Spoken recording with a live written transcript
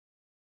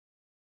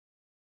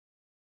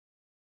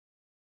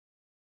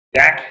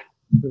Jack.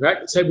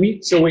 Okay.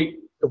 So wait,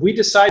 have we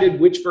decided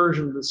which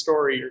version of the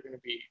story you're going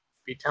to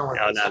be telling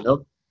us?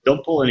 No,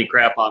 don't pull any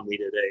crap on me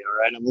today. All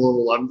right, I'm a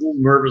little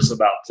nervous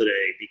about today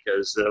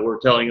because we're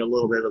telling a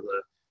little bit of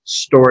the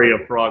story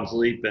of Frog's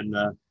Leap, and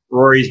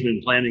Rory's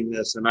been planning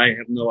this, and I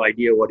have no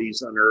idea what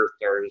he's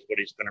unearthed or what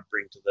he's going to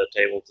bring to the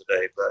table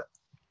today. But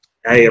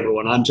hey,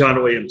 everyone, I'm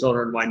John Williams,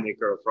 owner and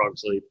winemaker of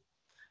Frog's Leap.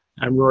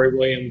 I'm Rory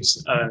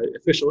Williams,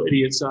 official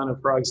idiot son of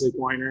Frog's Leap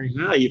Winery.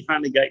 No, you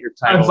finally got your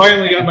title. I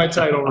finally got my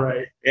title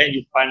right. And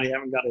you finally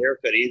haven't got a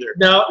haircut either.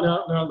 No,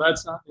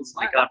 that's not. It's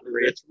my not. God,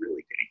 it's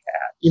really getting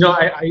bad. You know,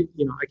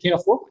 I can't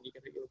afford one. You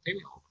got to pay me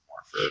a little bit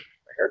more for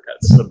my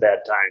haircuts. It's a bad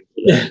time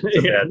for that. It's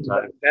a bad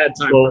time. Bad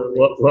time.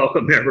 Well,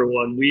 welcome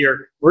everyone.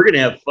 We're going to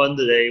have fun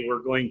today.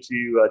 We're going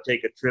to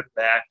take a trip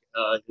back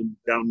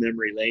down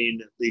memory lane.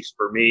 At least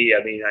for me,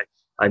 I mean,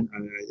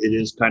 it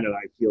is kind of.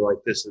 I feel like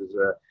this is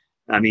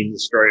I mean, the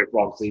story of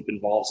Frog's Leap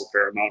involves a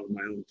fair amount of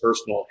my own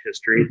personal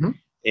history,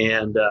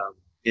 and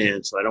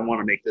so I don't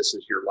want to make this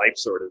as your life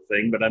sort of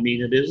thing, but I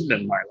mean, it has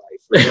been my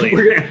life, really.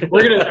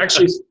 we're gonna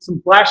actually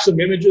flash some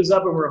images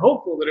up, and we're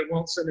hopeful that it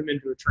won't send them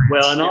into a trance.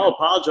 Well, and I'll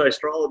apologize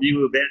for all of you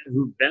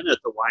who've been at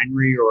the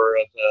winery or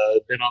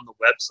have been on the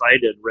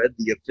website and read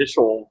the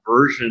official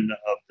version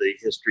of the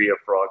history of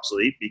Frog's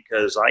Leap,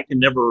 because I can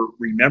never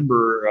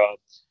remember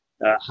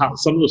how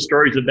some of the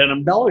stories have been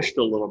embellished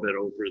a little bit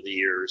over the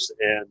years,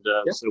 and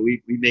so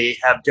we may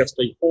have just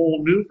a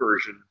whole new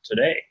version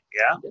today.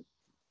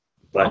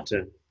 But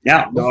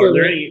are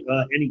there any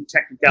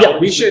technicalities? Yeah,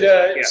 we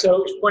should.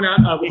 So point out.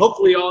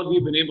 Hopefully, all of you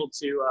have been able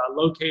to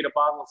locate a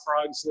bottle of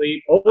Frog's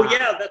Leap. Oh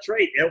yeah, that's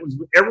right. It was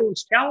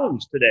everyone's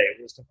challenge today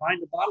was to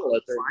find a bottle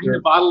at Find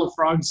a bottle of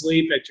Frog's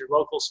Leap at your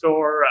local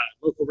store,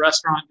 local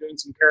restaurant, doing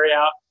some carry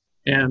out,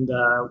 and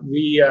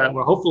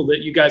we're hopeful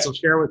that you guys will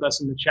share with us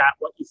in the chat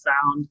what you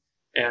found.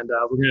 And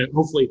we're going to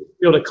hopefully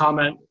be able to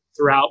comment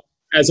throughout.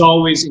 As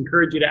always,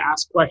 encourage you to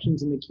ask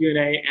questions in the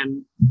Q&A,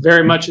 and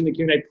very much in the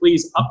Q&A,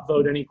 please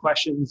upvote any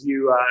questions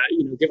you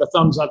give a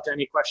thumbs up to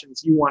any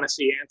questions you want to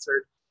see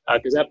answered,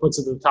 because that puts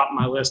it at the top of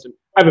my list. And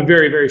I have a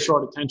very, very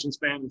short attention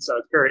span, and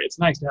so it's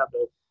nice to have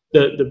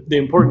the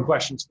important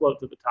questions float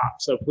to the top.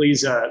 So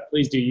please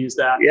do use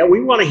that. Yeah,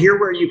 we want to hear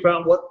where you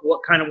found what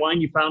kind of wine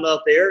you found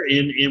out there,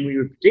 and we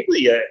were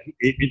particularly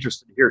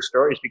interested to hear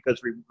stories, because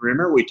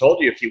remember we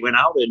told you if you went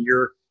out and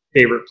your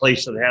favorite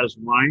place that has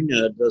wine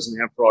doesn't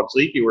have Frog's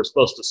Leap, you were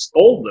supposed to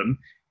scold them,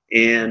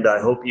 and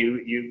I hope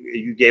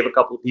you gave a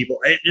couple of people.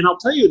 And I'll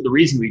tell you the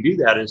reason we do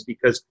that is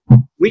because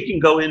we can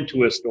go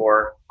into a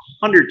store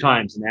 100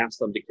 times and ask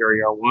them to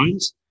carry our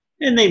wines,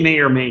 and they may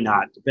or may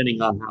not,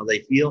 depending on how they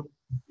feel.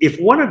 If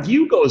one of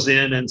you goes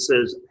in and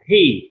says,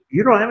 "Hey,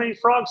 you don't have any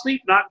Frog's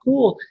Leap, not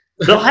cool,"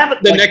 they'll have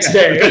it the next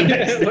day.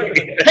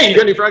 Hey, you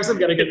got any Frog's Leap?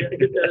 Got to get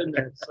that in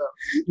there. So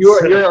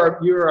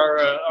you're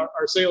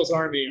our sales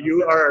army.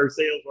 You are our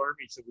sales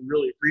army. So we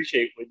really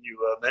appreciate when you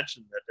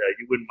mentioned that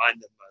you wouldn't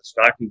mind them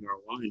stocking our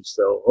wines.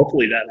 So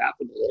hopefully that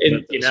happened a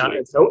little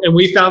bit. And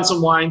we found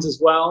some wines as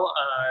well.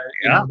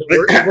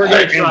 We're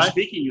going to try.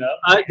 Speaking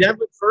of,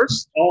 but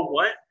first,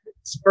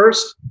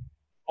 First,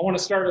 I want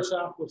to start us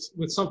off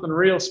with something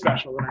real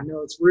special, and I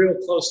know it's real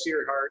close to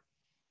your heart.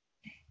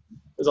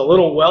 There's a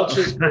little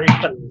Welch's grape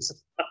juice.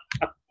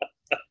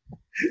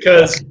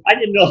 Because I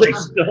didn't know they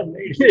still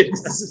made it.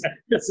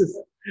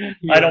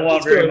 I don't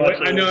want very much.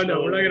 I know,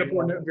 we're not going to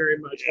pour very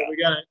much, but we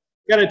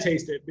gotta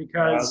taste it,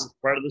 because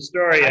part of the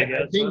story, I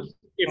guess. I think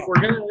if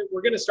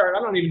we're gonna start,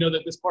 I don't even know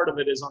that this part of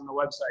it is on the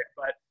website,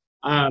 but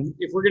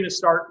if we're gonna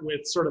start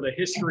with sort of the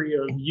history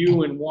of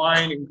you and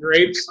wine and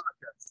grapes,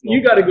 you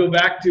got to go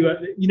back to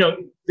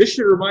this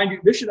should remind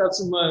you. This should have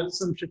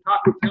some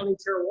Chautauqua County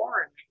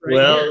terroir in it.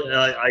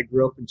 Right I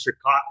grew up in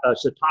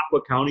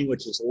Chautauqua County,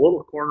 which is a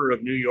little corner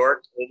of New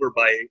York, over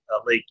by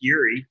Lake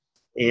Erie,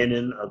 and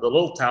in the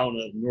little town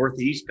of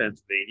northeast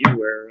Pennsylvania,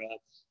 where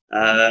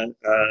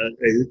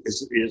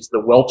is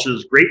the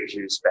Welch's grape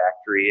juice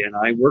factory, and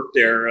I worked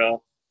there.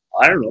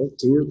 I don't know,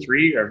 2 or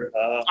 3 or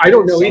I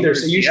don't know either.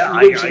 So you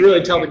should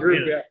really tell the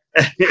group. Yeah.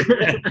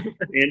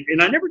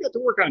 and I never got to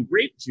work on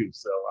grape juice,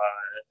 so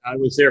I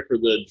was there for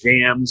the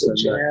jams and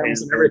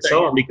everything,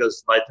 so on,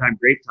 because by the time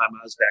grape time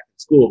I was back in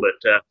school.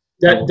 But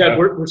Dad,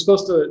 we're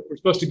supposed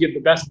to give the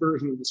best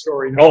version of the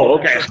story. Oh,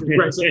 okay.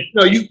 Right. So,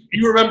 no, you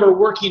remember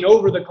working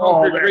over the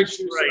Concord grape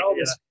juice, right? And all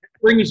this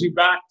brings you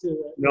back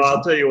to. No,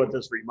 I'll tell you what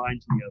this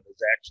reminds me of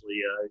is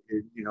actually,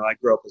 I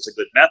grew up as a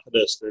good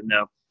Methodist, and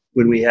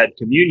when we had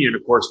communion,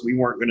 of course, we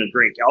weren't going to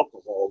drink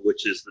alcohol,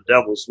 which is the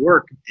devil's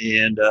work,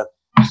 and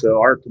so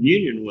our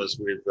communion was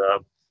with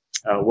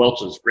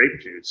Welch's grape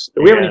juice.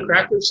 Do we have any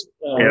crackers?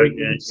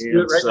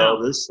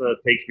 So this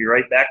takes me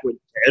right back with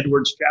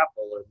Edwards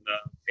Chapel in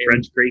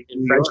French Creek,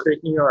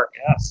 New York.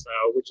 Yes,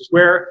 which is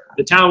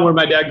the town where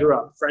my dad grew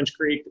up, French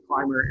Creek, the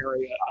Clymer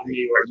area of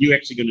New York. Are you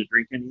actually going to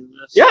drink any of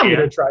this? Yeah, I'm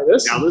going to try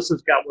this. Now this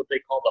has got what they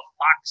call the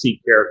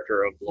foxy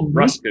character of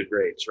Labrusca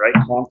grapes, right?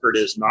 Concord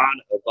is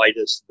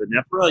non-Vitis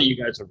vinifera. You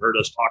guys have heard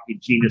us talking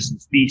genus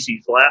and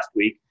species last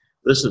week.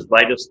 This is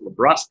Vitis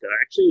labrusca.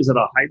 Actually, is it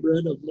a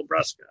hybrid of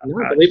labrusca?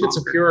 No, I believe it's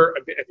a pure.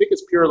 I think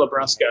it's pure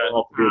labrusca.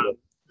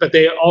 But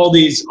a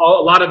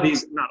lot of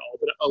these, not all,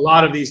 but a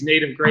lot of these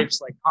native grapes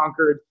like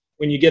Concord,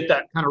 when you get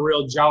that kind of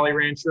real Jolly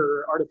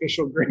Rancher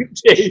artificial grape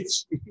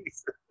taste,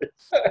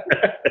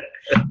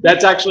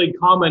 that's actually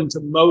common to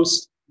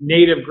most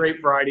native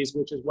grape varieties,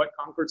 which is what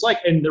Concord's like.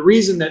 And the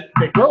reason that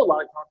they grow a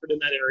lot of Concord in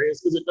that area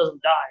is because it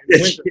doesn't die in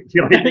the winter. It's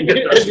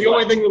the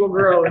only thing that will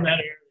grow in that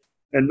area.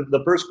 And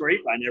the first grape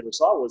I never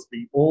saw was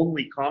the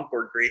only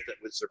Concord grape that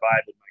would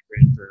survive in my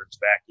grandparents'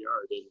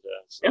 backyard.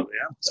 And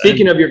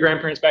Speaking of your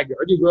grandparents'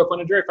 backyard, you grew up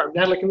on a dairy farm.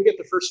 Natalie, can we get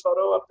the first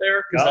photo up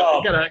there?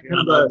 So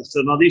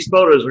now these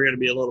photos are going to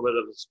be a little bit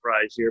of a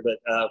surprise here, but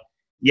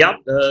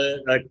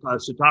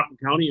Chautauqua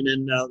County, and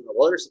then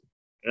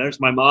there's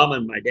my mom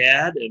and my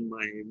dad and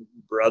my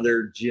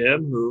brother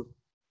Jim, who,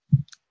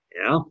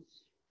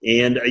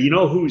 and you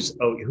know who's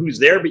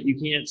there, but you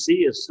can't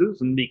see is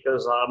Susan,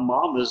 because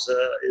mom is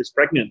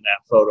pregnant in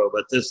that photo.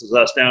 But this is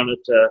us down at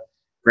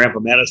Grandpa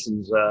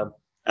Madison's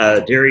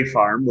dairy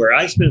farm, where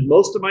I spent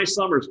most of my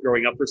summers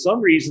growing up. For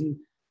some reason,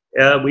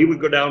 we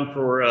would go down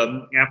for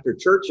after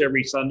church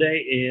every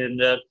Sunday,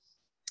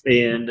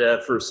 and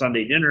for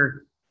Sunday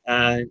dinner,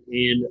 and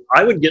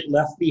I would get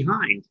left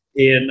behind.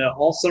 And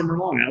all summer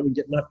long, I would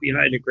get left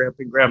behind at Grandpa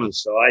and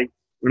Grandma's. So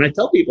when I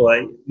tell people,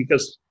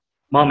 because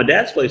Mom and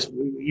Dad's place,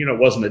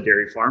 wasn't a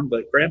dairy farm,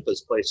 but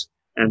Grandpa's place.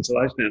 And so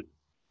I spent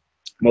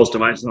most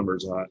of my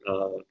summers on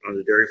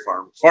the dairy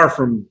farm, far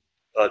from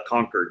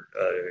Concord.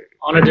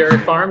 On a dairy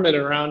farm and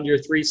around your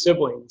three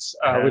siblings,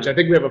 which I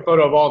think we have a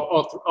photo of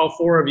all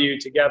four of you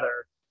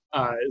together,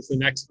 is the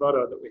next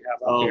photo that we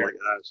have up here. Oh my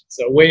gosh.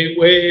 So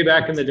way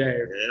back in the day.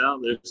 Yeah,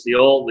 there's the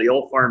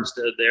old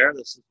farmstead there.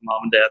 This is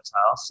Mom and Dad's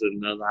house,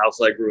 and the house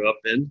I grew up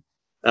in.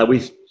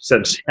 We've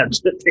since had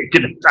to take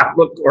it down,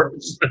 of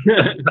course.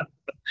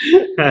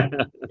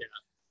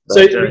 So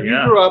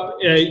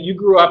you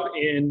grew up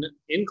in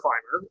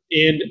Clymer,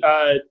 and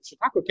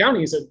Chautauqua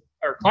County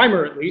or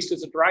Clymer at least,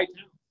 is a dry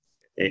town.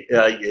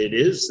 It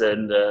is,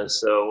 and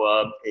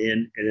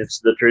and it's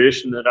the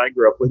tradition that I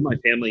grew up with. My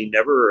family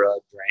never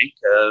drank.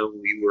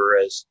 We were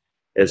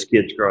as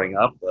kids growing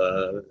up.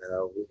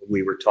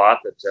 We were taught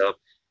that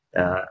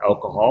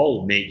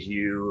alcohol made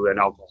you an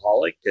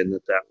alcoholic, and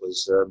that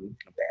was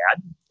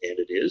bad, and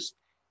it is.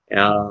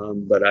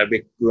 But I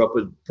grew up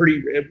with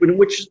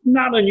which is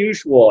not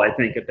unusual, I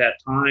think, at that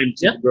time,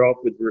 to grow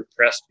up with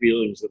repressed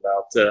feelings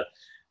about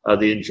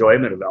the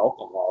enjoyment of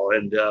alcohol.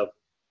 And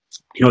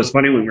it's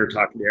funny, when we were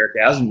talking to Eric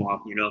Asimov,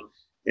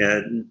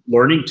 and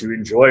learning to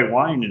enjoy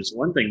wine is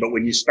one thing, but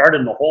when you start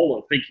in the hole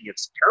of thinking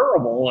it's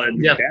terrible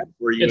and bad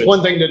for you, it's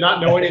one thing to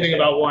not know anything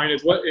about wine.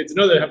 It's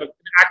another to have an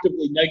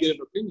actively negative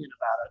opinion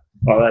about it.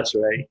 Oh, that's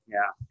right.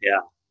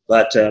 Yeah.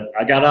 But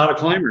I got out of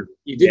Clymer.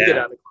 You did get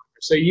out of Clymer.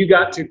 So you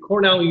got to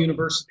Cornell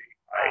University.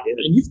 I did.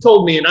 And you've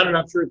told me, and I'm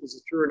not sure if this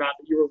is true or not,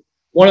 that you were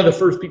one of the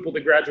first people to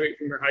graduate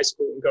from your high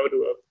school and go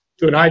to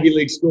an Ivy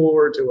League school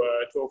or to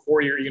a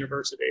four-year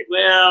university.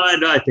 Well,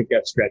 I think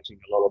that's stretching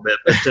a little bit,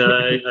 but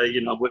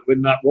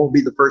won't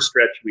be the first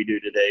stretch we do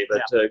today.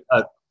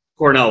 But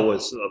Cornell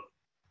was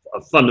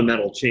a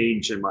fundamental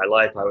change in my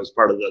life. I was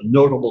part of the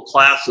notable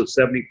class of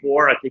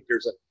 '74. I think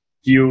there's a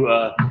few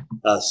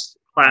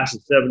class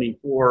of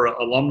 '74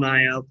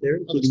 alumni out there,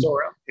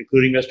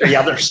 including Mr.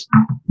 There's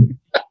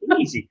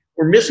easy.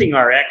 We're missing we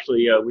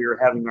were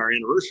having our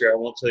anniversary. I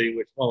won't tell you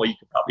which one. Well, you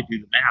could probably do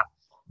the math.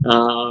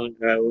 And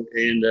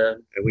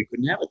we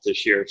couldn't have it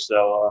this year.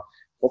 So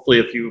hopefully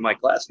a few of my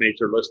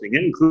classmates are listening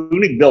in,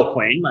 including Bill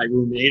Quain, my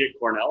roommate at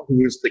Cornell,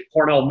 who was the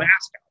Cornell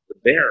mascot, the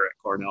bear at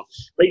Cornell.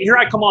 But here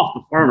I come off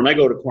the farm and I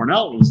go to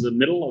Cornell. It was the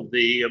middle of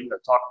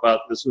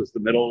this was the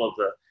middle of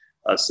the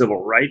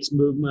civil rights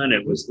movement.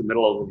 It was the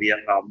middle of the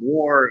Vietnam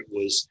War. It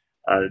was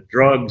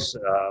drugs,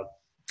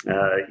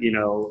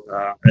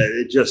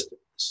 it just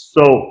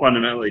so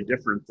fundamentally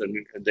different than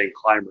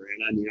Clymer.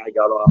 And I mean, I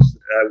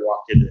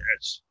walked into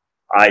it.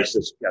 Eyes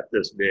just got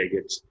this big.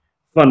 It's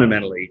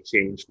fundamentally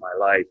changed my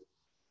life.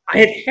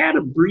 I had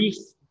a brief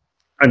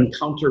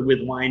encounter with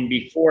wine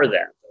before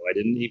that, though. I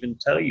didn't even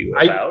tell you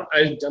about.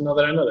 I don't know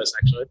that I know this,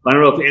 actually. I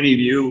don't know if any of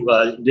you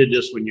did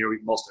this when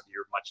most of you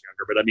were much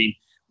younger, but I mean,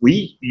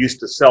 we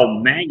used to sell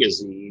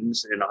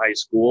magazines in high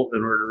school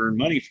in order to earn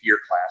money for your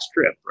class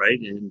trip, right?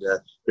 And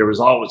there was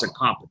always a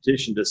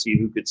competition to see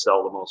who could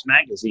sell the most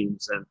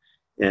magazines.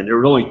 And there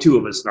were only two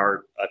of us in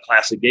our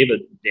class that gave a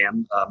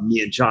damn,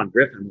 me and John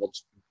Griffin. Well,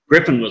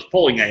 Griffin was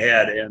pulling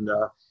ahead, and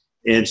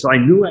so I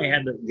knew I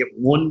had to get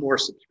one more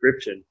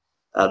subscription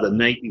the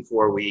night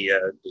before we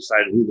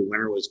decided who the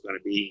winner was going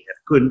to be. I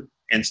couldn't,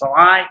 and so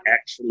I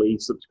actually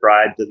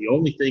subscribed to the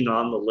only thing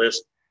on the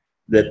list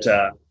that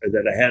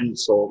I hadn't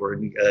sold or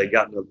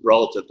gotten a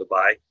relative to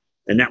buy,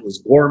 and that was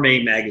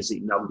Gourmet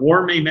Magazine. Now,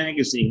 Gourmet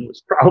Magazine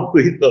was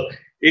probably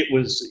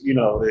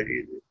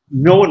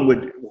no one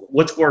would.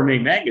 What's Gourmet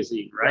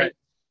Magazine, right?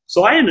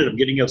 So I ended up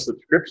getting a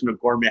subscription of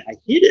Gourmet. I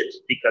hid it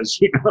because,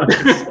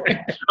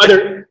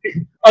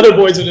 other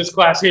boys in this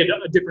class hid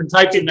different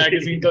types of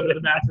magazines under the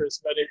mattress.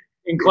 But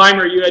in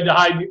Clymer, you had to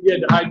hide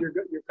your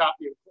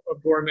copy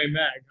of Gourmet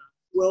Mag.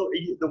 Well,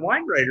 the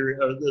wine writer,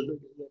 the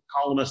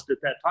columnist at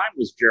that time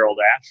was Gerald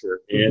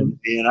Asher, and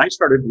I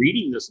started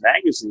reading this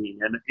magazine,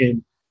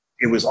 and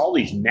it was all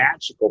these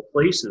magical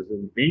places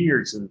and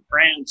vineyards in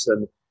France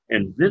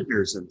and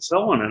vintners and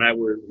so on, and I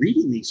were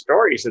reading these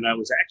stories, and I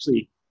was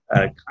actually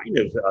kind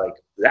of like,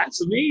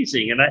 that's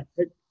amazing, and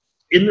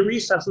in the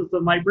recesses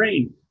of my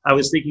brain, I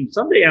was thinking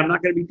someday I'm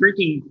not going to be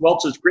drinking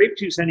Welch's grape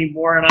juice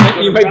anymore,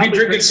 and you might be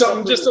drinking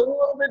something just a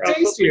little bit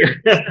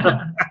tastier.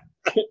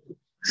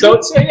 So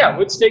let's take,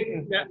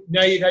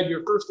 now you've had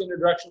your first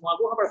introduction wine.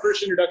 We'll have our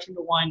first introduction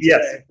to wine today.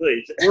 Yes,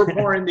 please. We're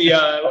pouring the,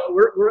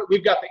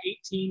 we've got the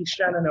 18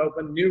 Shannon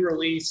Open, new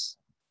release,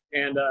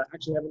 and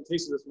actually haven't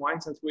tasted this wine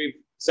since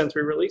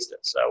we released it.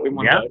 So we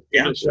want to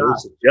give it a shot.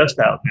 It's just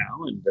out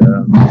now and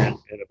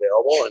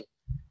available.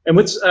 And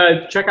let's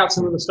check out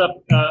some of the stuff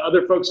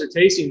other folks are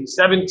tasting.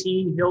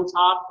 17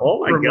 Hilltop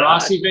from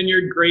Rossi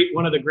Vineyard,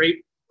 one of the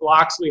great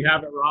blocks we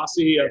have at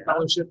Rossi,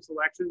 fellowship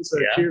selection. So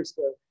cheers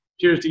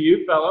to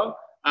you, fellow.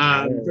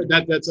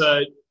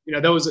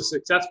 That was a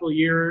successful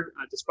year,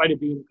 despite it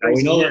being a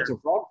crazy we know year. that's a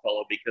frog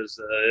fellow because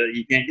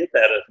you can't get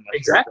that as much.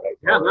 Exactly.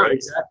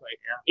 Exactly.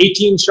 Yeah.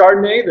 18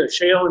 Chardonnay, the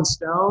Shale and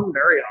Stone,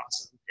 very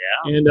awesome.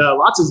 Yeah. And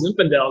lots of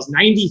Zinfandels,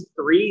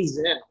 93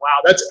 Zin. Wow,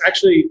 that's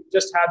actually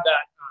just had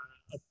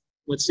that.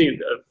 Let's see,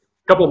 a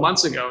couple of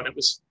months ago, and it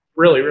was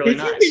really, really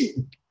nice.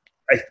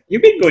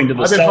 You've been going to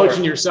the cellar. I've been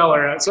poaching your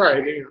cellar.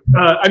 Sorry.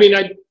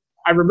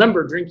 I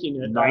remember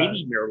drinking it.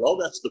 90 Merlot.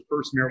 That's the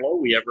first Merlot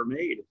we ever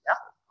made. Yeah.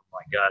 Oh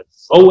my God.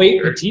 Oh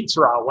wait, Petit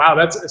Syrah. Wow,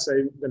 I've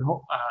been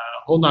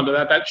holding on to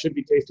that. That should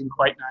be tasting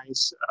quite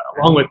nice.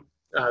 Along with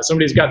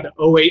somebody's got the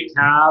 08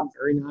 cab,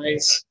 very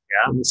nice.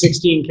 Yeah. And the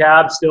 16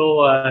 cab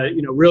still,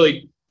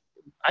 really.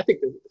 I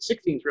think the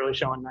 16 is really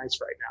showing nice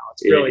right now.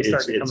 It's really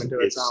starting to come into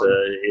its own.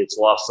 It's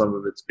lost some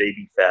of its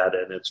baby fat,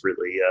 and it's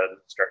really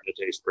starting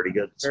to taste pretty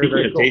good. Very,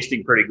 Speaking of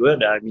tasting pretty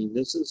good, I mean,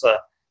 this is a.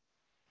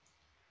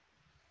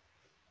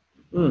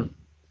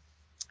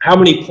 How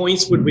many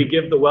points would we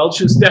give the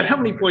Welch's? Dad, how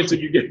many points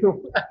would you give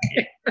them?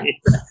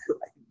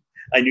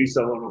 I knew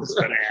someone was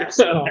going to ask.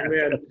 Oh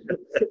man!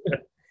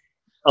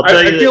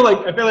 I feel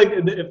like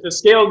if the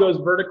scale goes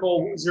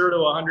vertical, 0 to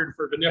 100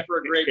 for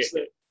vinifera grapes,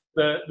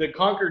 the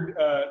Concord,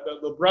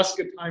 the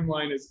Brusca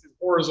timeline is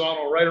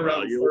horizontal, right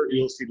around 30.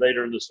 You'll see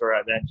later in the story.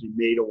 I've actually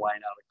made a wine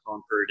out of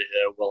Concord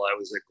while I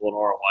was at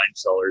Glenora Wine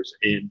Cellars.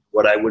 And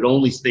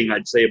only thing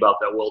I'd say about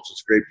that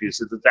Welch's grape juice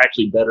is it's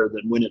actually better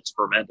than when it's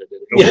fermented.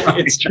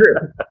 It's true.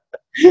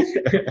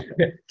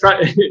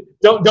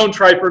 Don't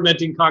try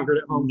fermenting Concord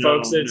at home,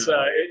 folks.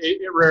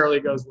 It rarely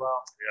goes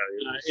well.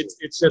 Yeah,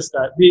 it's just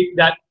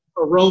that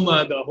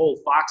aroma, the whole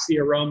foxy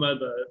aroma,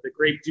 the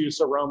grape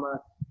juice aroma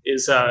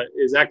is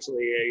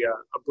actually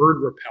a bird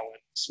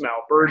repellent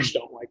smell. Birds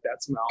don't like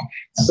that smell.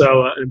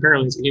 So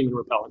apparently it's a human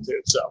repellent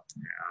too. So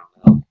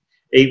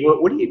hey,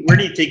 where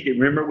do you think?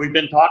 Remember, we've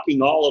been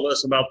talking, all of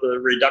us, about the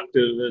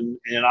reductive and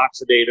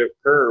oxidative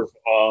curve,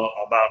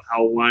 about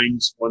how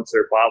wines, once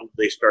they're bottled,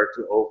 they start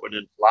to open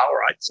and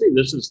flower. I'd say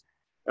this is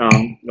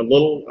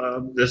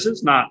this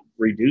is not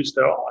reduced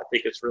at all. I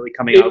think it's really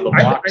coming out of the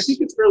box. I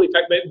think it's fairly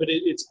tight, but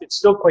it's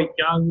still quite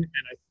young,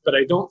 but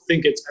I don't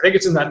think I think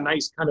it's in that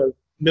nice kind of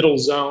middle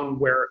zone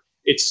where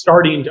it's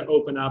starting to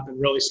open up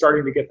and really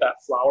starting to get that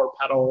flower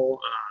petal,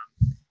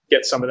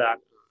 get some of that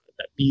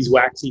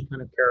beeswaxy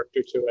kind of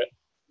character to it.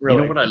 Really.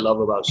 You know what I love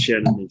about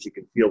Shannon is you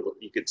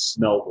can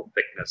smell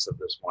the thickness of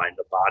this wine.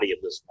 The body of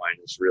this wine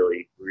is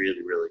really,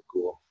 really, really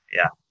cool.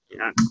 Yeah,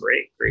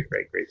 great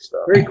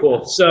stuff. Very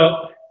cool.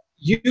 So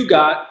you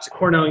got to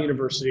Cornell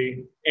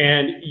University,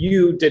 and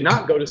you did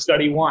not go to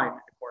study wine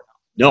at Cornell.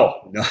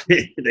 No.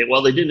 They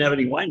didn't have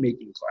any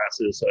winemaking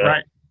classes.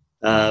 Right.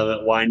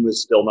 Wine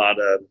was still not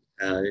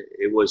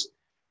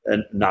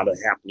not a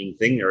happening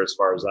thing there as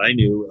far as I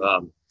knew.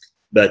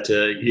 But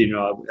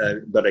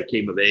I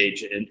came of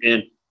age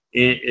and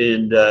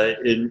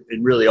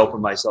really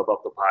opened myself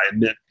up to pie. I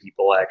met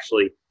people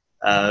actually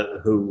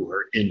who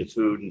were into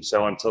food and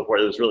so on and so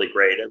forth. It was really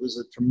great. It was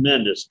a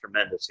tremendous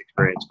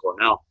experience at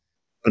Cornell.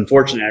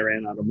 Unfortunately, I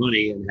ran out of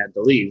money and had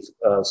to leave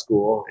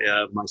school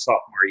my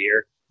sophomore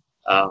year.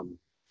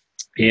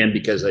 And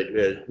because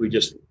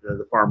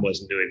the farm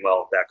wasn't doing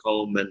well back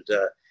home,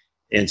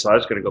 and so I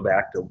was going to go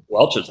back to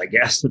Welch's, I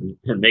guess, and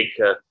make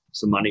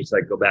some money so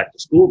I could go back to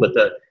school. But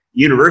the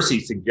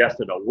university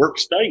suggested a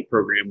work-study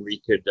program where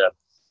you could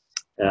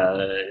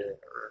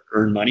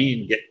earn money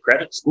and get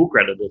school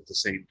credit at the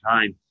same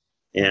time.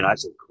 And I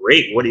said,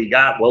 "Great, what do you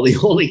got?" Well, the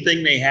only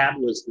thing they had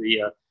was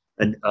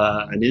an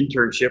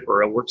internship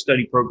or a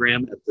work-study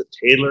program at the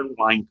Taylor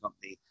Wine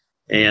Company.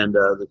 And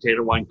the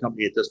Taylor Wine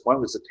Company at this point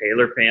was the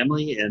Taylor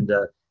family, and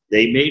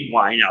they made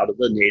wine out of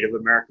the Native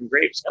American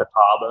grapes,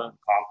 Catawba,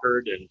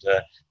 Concord,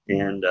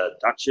 and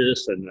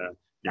Duchess, and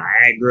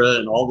Niagara,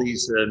 and all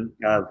these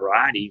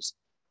varieties.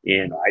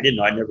 And I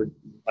never,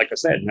 like I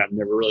said, I've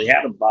never really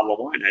had a bottle of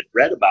wine. I'd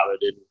read about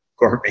it in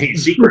Gourmet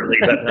secretly,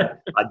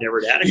 but I'd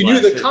never had it. You knew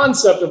the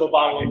concept of a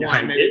bottle of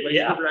wine, maybe, but you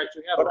yeah. never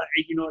actually had it. But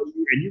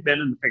and you've been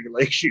in the Finger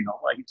Lakes,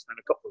 like you spent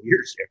a couple of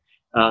years here.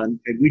 And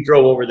we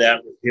drove over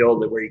that hill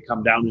to where you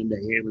come down into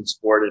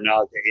Hammondsport, and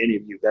now if any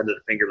of you have been to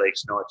the Finger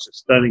Lakes know it's just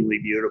stunningly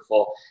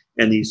beautiful,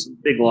 and these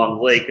big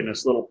long lake and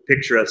this little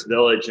picturesque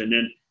village, and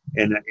then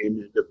and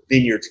the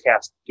vineyards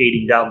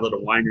cascading down to the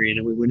winery, and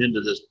then we went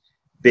into this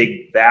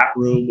big vat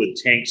room with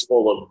tanks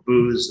full of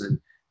booze and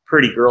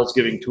pretty girls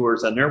giving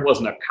tours, and there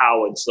wasn't a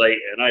cow in sight,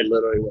 and I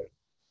literally went,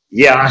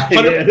 yeah,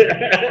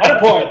 100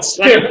 points.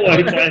 100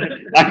 points.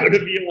 I'm going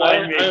to be a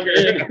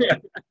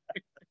winemaker.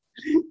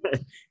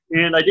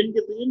 And I didn't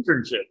get the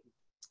internship.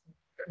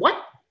 What?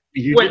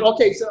 Wait,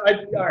 okay, so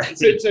all right,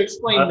 so to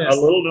explain this. A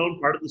little known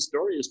part of the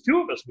story is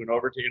two of us went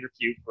over to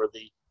interview for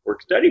the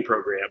work-study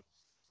program,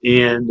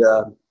 and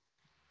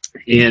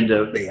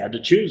they had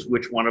to choose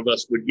which one of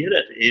us would get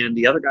it. And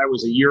the other guy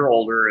was a year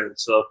older, and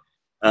so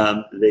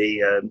and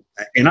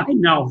I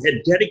now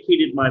had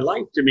dedicated my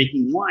life to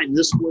making wine.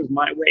 This was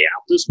my way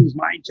out. This was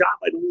my job.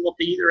 I don't know what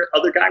the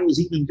other guy was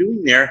even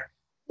doing there.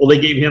 Well, they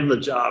gave him the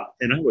job,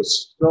 and I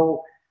was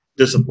so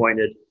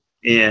disappointed.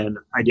 And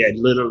I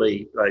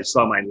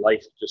saw my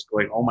life just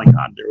going, oh my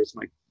God, there was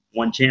my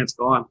one chance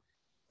gone.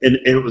 And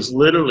it was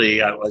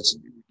literally, I was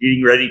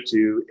getting ready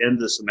to end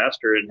the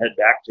semester and head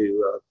back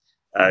to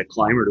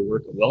Clymer to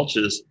work at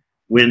Welch's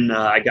when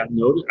I got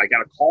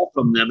a call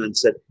from them and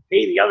said,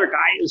 hey, the other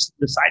guy has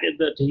decided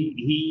that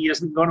he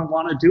isn't going to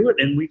want to do it,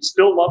 and we'd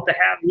still love to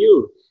have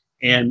you.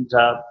 And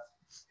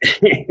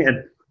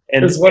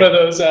it's one of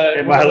those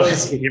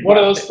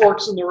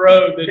forks in the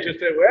road that just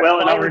well,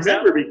 and I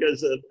remember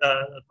because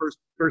the first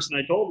person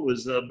I told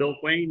was Bill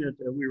Quain.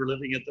 We were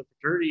living at the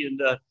fraternity,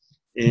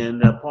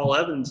 and Paul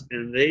Evans,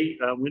 and they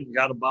went and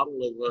got a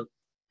bottle of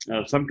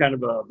some kind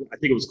of I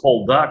think it was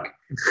cold duck,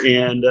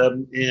 and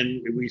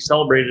we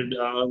celebrated.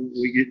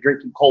 We get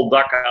drinking cold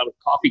duck out of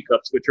coffee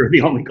cups, which are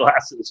the only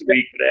glasses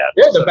we could have.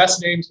 Yeah, the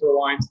best names for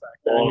wines back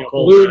then.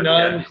 Blue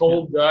Nun,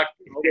 Cold Duck.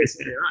 It's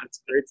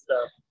great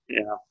stuff.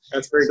 Yeah,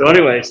 that's very so. Cool.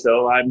 Anyway,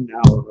 so I'm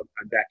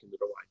back into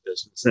the wine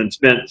business and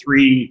spent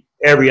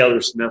every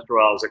other semester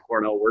while I was at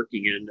Cornell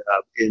working,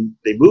 and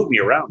they moved me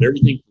around,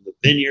 everything from the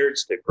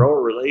vineyards to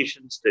grower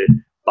relations to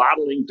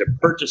bottling to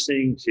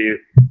purchasing to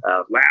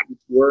lab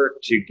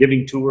work to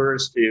giving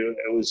tours to.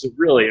 It was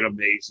really an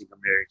amazing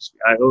experience.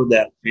 I owe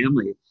that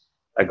family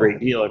a great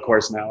deal. Of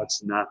course, now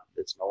it's no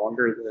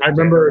longer. I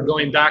remember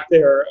going back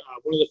there.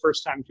 One of the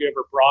first times you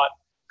ever brought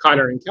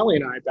Connor and Kelly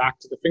and I back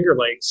to the Finger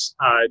Lakes.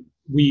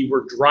 We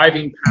were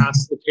driving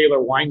past the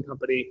Taylor Wine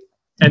Company,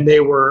 and they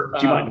were.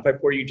 Do you mind if I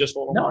pour you just a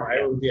little more?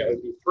 No, I would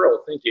be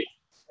thrilled. Thank you.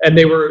 And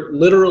they were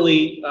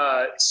literally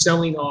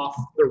selling off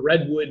the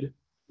redwood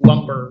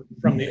lumber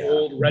from the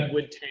old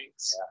redwood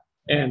tanks,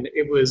 and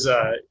it was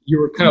you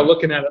were kind of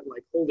looking at it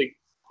like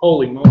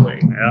holy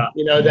moly. Yeah.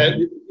 You know that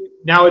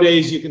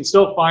nowadays you can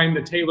still find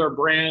the Taylor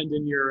brand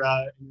in your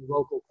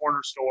local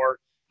corner store.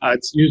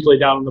 It's usually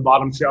down on the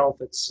bottom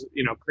shelf. It's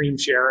cream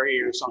sherry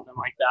or something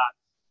like that.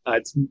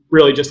 It's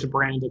really just a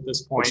brand at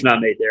this point. It's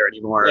not made there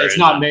anymore. It's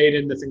not made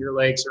in the Finger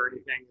Lakes or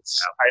anything.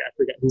 I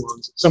forget who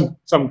owns it.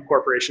 Some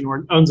corporation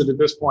owns it at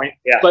this point.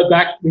 Yeah. But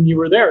back when you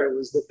were there, it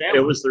was the family.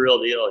 It was the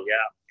real deal. Yeah.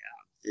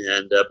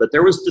 And but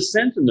there was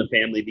dissent in the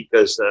family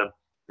because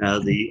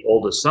the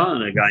oldest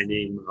son, a guy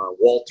named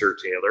Walter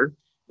Taylor,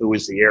 who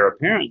was the heir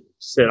apparent,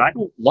 said, "I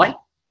don't like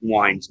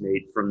wines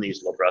made from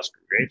these Labrusca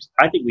grapes.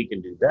 I think we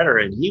can do better."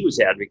 And he was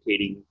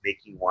advocating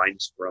making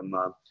wines from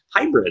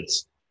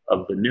hybrids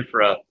of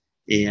vinifera,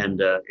 and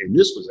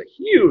this was a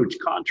huge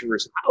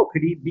controversy. How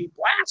could he be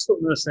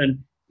blasphemous? And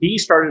he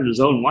started his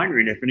own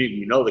winery. And if any of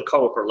you know the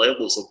colorful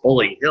labels of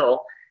Bulling Hill,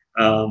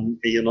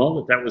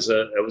 that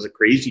was a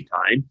crazy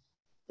time.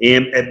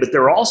 But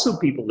there were also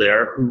people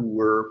there who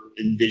were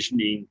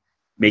envisioning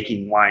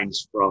making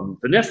wines from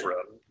vinifera,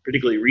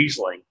 particularly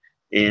Riesling.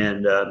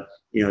 And,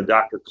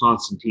 Dr.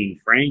 Constantine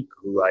Frank,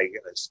 who I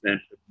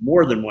spent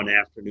more than one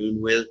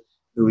afternoon with,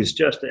 who was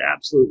just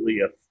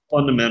absolutely a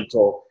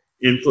fundamental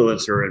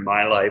influencer in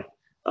my life.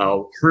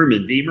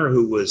 Herman Wiemer,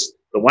 who was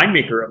the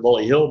winemaker at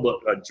Bully Hill,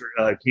 but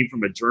came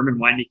from a German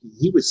winemaker.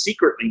 He was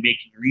secretly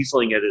making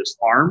Riesling at his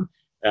farm,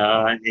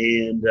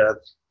 and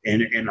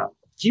a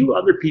few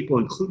other people,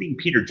 including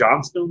Peter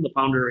Johnstone, the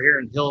founder of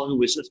Heron Hill, who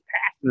was just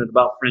passionate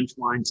about French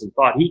wines and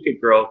thought he could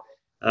grow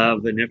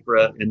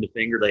vinifera in the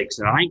Finger Lakes.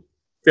 And I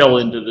fell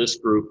into this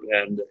group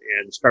and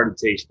started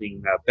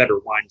tasting better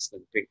wines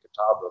than Pink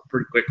Catawba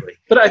pretty quickly.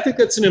 But I think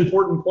that's an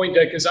important point,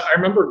 because I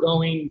remember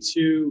going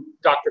to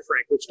Dr.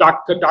 Frank, which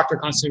Dr.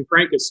 Constantine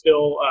Frank is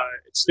still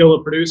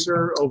a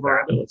producer over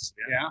at Phyllis.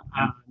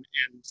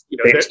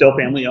 Still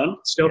family owned.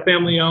 Still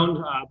family owned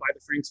by the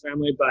Franks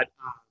family, but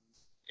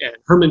and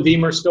Herman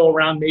Wiemer still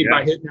around, made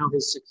by his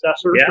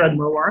successor, Fred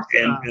Mowarth,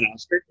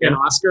 and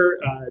Oscar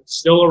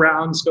still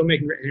around, still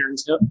making Heron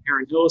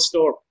Hill is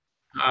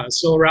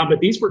still around. But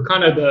these were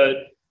kind of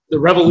the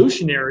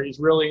revolutionaries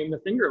really in the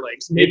Finger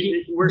Lakes,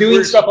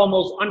 doing stuff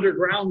almost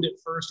underground at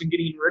first and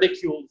getting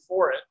ridiculed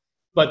for it.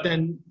 But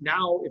then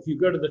now, if you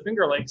go to the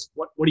Finger Lakes,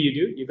 what do?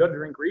 You go to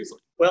drink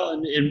Riesling. Well,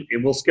 and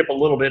we'll skip a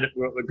little bit.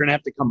 We're going to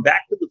have to come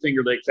back to the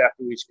Finger Lakes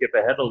after we skip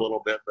ahead a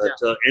little bit.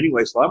 But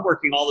anyway, so I'm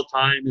working all the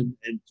time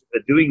and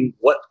doing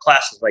what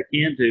classes I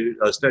can to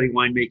study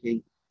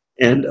winemaking,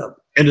 and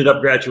ended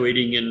up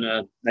graduating in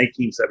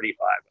 1975.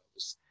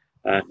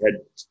 I had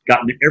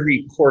gotten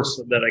every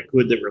course that I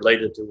could that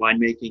related to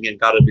winemaking and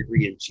got a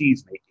degree in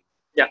cheese making.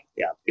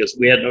 Yeah, because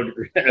we had no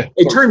degree.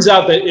 It turns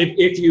out that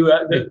if you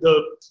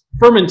the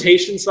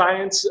fermentation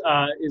science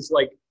is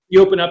like,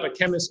 you open up a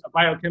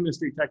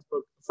biochemistry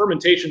textbook.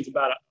 Fermentation's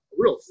about a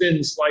real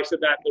thin slice of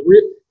that.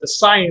 The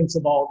science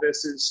of all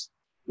this is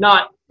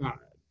not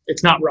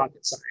it's not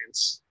rocket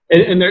science,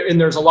 and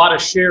there's a lot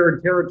of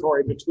shared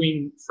territory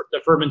between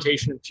the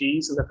fermentation of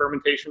cheese and the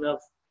fermentation of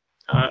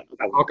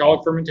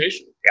alcoholic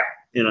fermentation.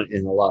 Yeah,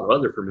 in a lot of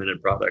other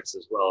fermented products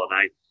as well.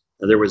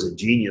 And there was a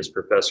genius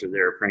professor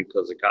there, Frank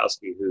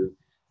Kozakowski, who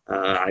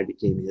I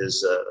became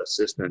his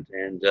assistant,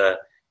 and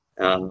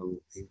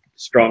he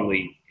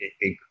strongly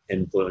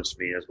influenced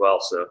me as well.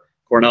 So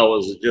Cornell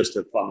was just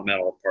a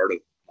fundamental part of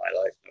my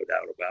life, no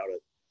doubt about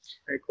it.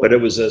 Very cool. But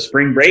it was a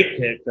spring break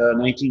at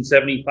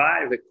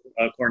 1975 at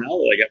Cornell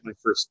that I got my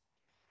first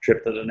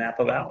trip to the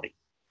Napa Valley.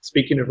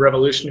 Speaking of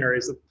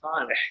revolutionaries at the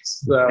time,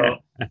 so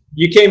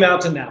you came out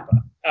to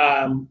Napa,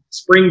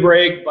 spring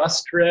break,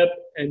 bus trip,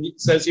 and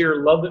it says here,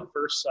 love at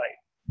first sight.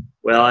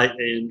 Well,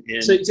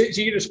 so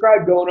you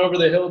described going over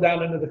the hill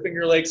down into the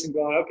Finger Lakes and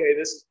going, okay,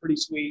 this is pretty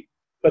sweet.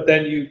 But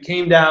then you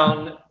came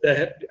down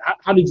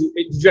how did you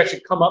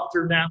actually come up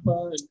through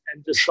Napa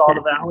and just saw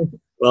the valley?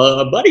 Well,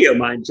 a buddy of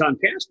mine, John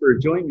Casper,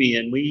 joined me,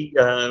 and he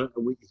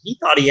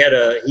thought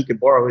he could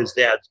borrow his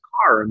dad's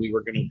car, and we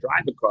were going to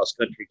drive across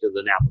country to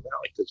the Napa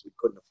Valley because we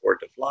couldn't afford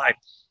to fly.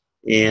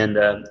 And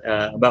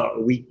about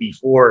a week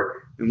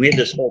before, and we had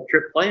this whole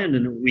trip planned,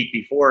 and a week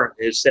before,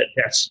 it said,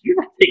 "You're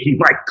not taking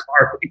my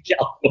car to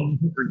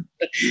California."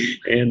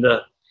 And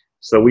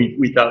so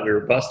we thought we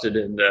were busted,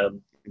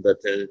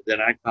 but then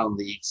I found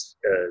this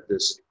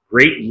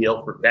great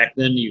deal for back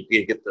then. You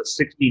could get the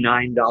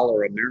 $69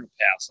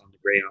 Ameripass on the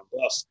Greyhound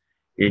bus,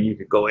 and you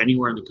could go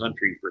anywhere in the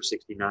country for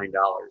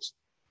 $69.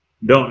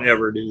 Don't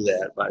ever do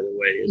that, by the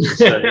way.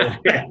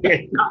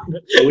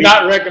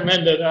 Not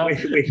recommended. Huh?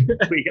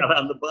 We got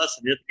on the bus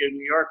and hit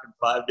New York, and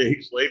 5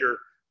 days later,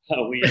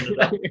 we ended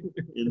up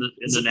in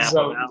the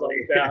Napa Valley.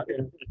 Like that,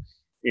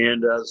 yeah.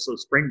 And so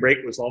spring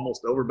break was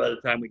almost over by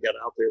the time we got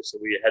out there, so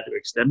we had to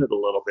extend it a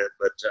little bit.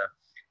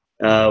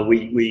 But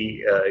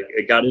we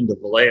got into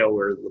Vallejo,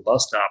 where the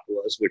bus stop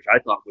was, which I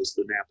thought was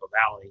the Napa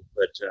Valley.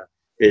 But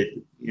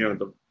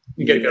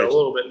you got to go a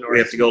little bit north. We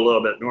have to go a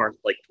little bit north,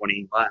 like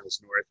 20 miles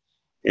north.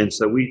 And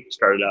so we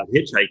started out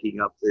hitchhiking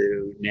up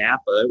to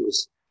Napa. It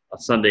was a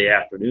Sunday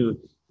afternoon.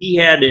 He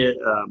had it.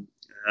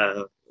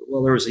 There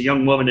was a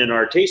young woman in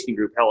our tasting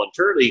group, Helen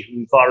Turley,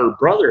 who thought her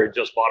brother had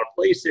just bought a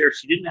place there.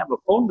 She didn't have a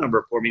phone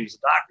number for me. He was a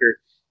doctor,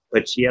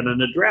 but she had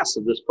an address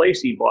of this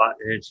place he bought.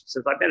 And she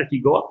says, "I bet if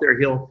you go up there,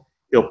 he'll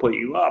put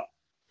you up."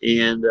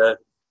 And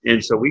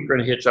so we were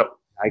going to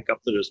hike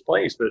up to this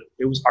place, but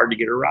it was hard to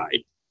get a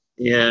ride,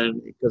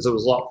 and because it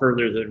was a lot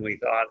further than we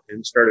thought, and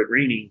it started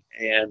raining.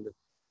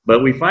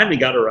 But we finally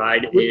got a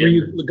ride. Were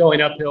you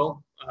going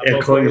uphill?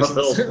 Going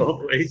uphill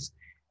both ways.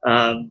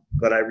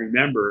 But I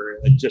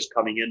remember just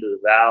coming into the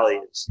valley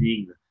and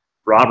seeing the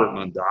Robert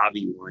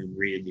Mondavi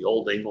winery and the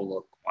old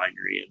Engelhoek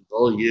winery and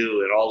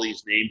Beaulieu and all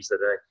these names that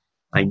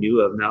I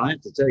knew of. Now, I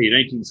have to tell you,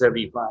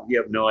 1975,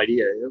 you have no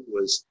idea.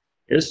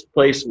 This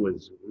place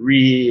was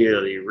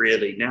really,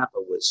 really, Napa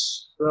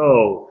was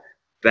so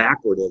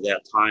backward at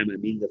that time. I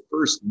mean, the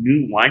first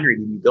new winery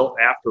to be built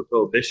after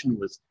Prohibition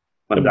was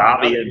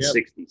Mondavi in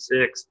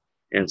 66.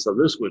 And so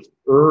this was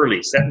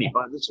early,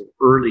 75. This was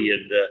early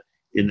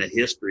in the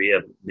history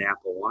of Napa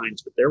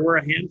wines. But there were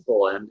a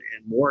handful and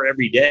more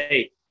every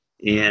day.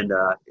 And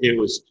it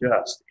was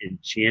just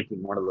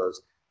enchanting, one of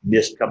those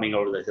mist coming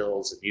over the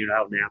hills. And you know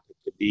how Napa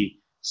could be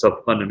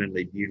so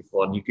fundamentally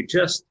beautiful. And you could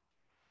just,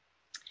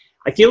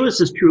 I feel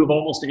this is true of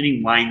almost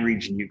any wine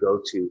region you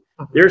go to.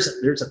 There's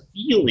a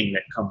feeling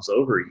that comes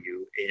over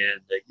you,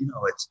 and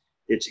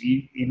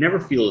you never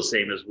feel the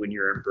same as when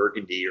you're in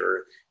Burgundy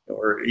or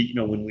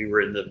when we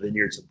were in the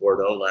vineyards of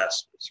Bordeaux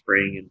last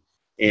spring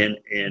and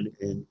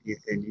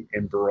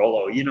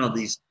Barolo.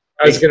 These.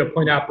 I was going to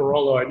point out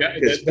Barolo.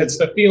 That's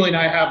the feeling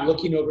I have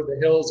looking over the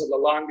hills of La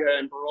Longa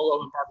and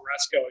Barolo and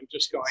Barbaresco and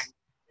just going.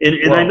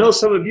 And I know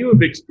some of you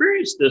have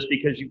experienced this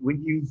because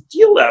when you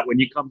feel that when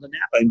you come to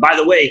Napa. And by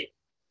the way,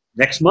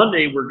 next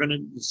Monday, we're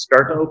going to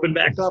start to open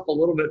back up a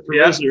little bit for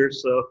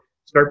visitors. So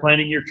start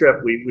planning your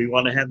trip. We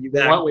want to have you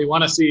back. We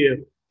want to see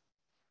you.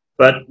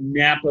 But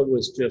Napa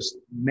was just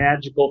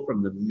magical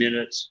from the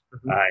minute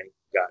I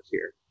got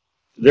here.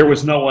 There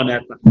was no one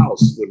at the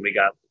house when we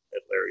got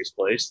at Larry's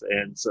place.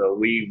 And so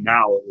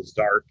it was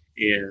dark,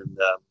 and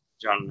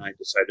John and I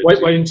decided Why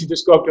didn't you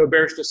just go up to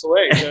Auberge du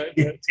Soleil?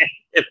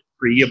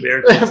 Free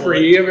Auberge du Soleil.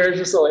 Free Auberge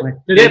du Soleil.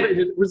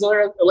 Was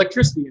there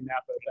electricity in Napa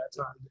at that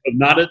time?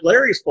 Not at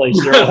Larry's place.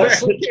 There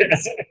was.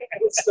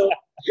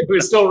 It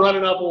was still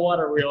running off a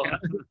water wheel.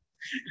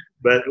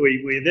 but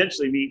we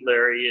eventually meet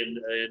Larry,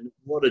 and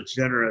what a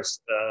generous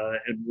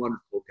and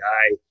wonderful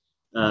guy.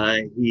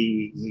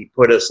 He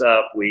put us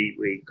up.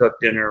 We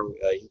cooked dinner.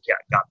 He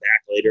got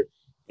back later,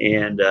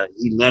 and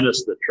he lent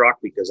us the truck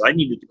because I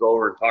needed to go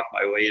over and talk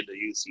my way into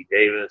UC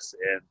Davis,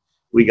 and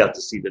we got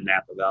to see the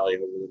Napa Valley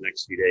over the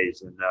next few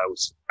days, and I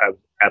was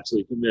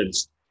absolutely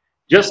convinced,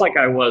 just like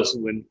I was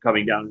when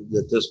coming down,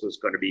 that this was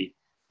going to be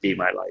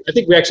my life. I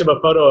think we actually have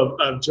a photo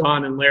of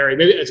John and Larry.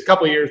 Maybe it's a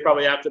couple of years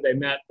probably after they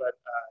met, but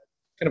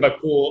kind of a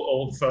cool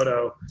old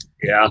photo.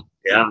 Yeah.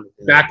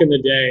 Back in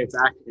the day,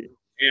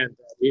 and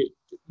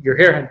your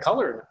hair had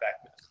color in it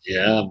back then.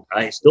 Yeah,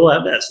 I still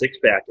have that six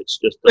pack. It's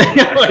just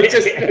it's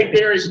just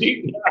very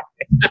deep.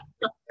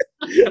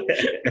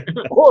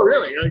 Oh,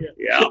 really? Okay.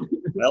 Yeah.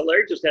 Well,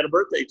 Larry just had a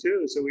birthday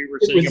too, so we were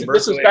sitting.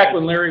 This was back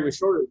when Larry was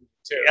shorter than you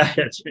too. Yeah,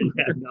 that's right.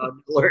 Yeah, no,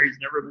 Larry's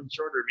never been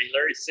shorter than me.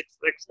 Larry's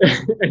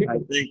 6'6", I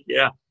think.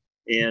 Yeah,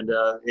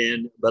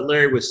 but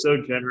Larry was so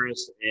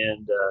generous,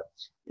 and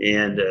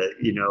and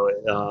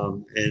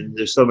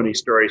there's so many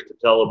stories to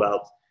tell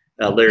about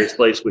Larry's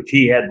place, which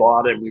he had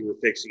bought and we were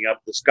fixing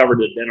up.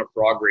 Discovered it had been a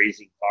frog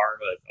raising farm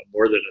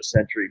more than a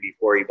century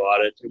before he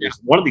bought it. It was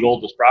one of the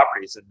oldest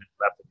properties in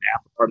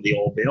Napa, part of the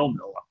old bale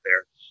mill up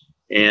there,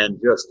 and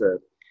just a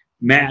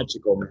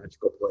magical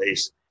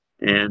place.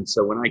 And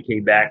so when I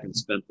came back and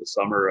spent the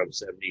summer of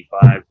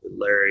 '75 with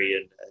Larry,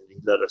 and he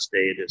let us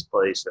stay at his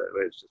place, it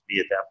was just me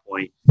at that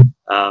point.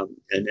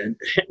 And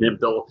then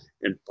Bill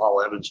and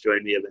Paul Evans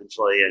joined me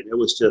eventually, and it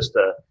was just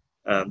a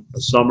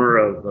summer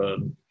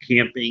of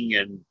camping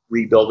and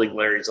rebuilding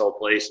Larry's old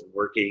place and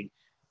working.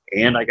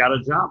 And I got a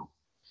job.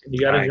 You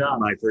got a job.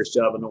 My first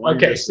job in the wine.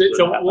 Okay, so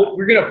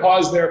we're going to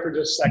pause there for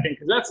just a second,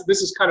 because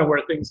this is kind of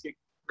where things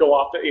go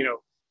off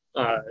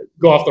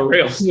the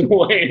rails in a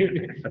way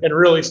and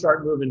really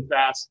start moving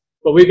fast.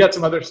 But we've got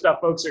some other stuff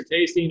folks are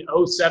tasting.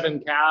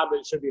 07 Cab.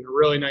 It should be in a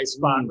really nice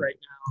spot right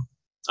now.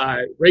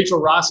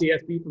 Rachel Rossi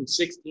FB from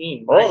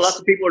 16. Oh, lots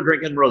of people are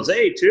drinking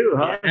rosé too,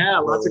 huh? Yeah,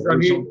 lots of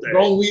Grand. Can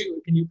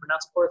you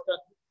pronounce it for us?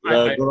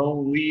 Grand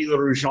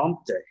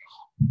Rougeante.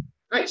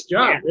 Nice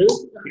job, dude.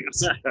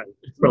 Spent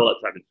a lot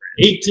of time in France.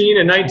 18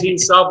 and 19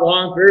 Sauv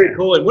Blanc. Very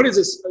cool. And what is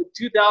this?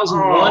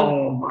 2001?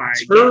 Oh my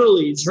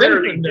Turley God.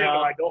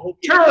 Zinfandel.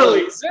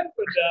 Turley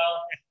Zinfandel.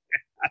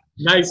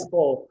 Nice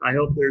pull. I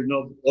hope there's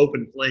no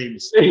open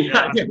flames.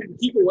 Yeah.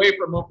 Keep away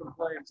from open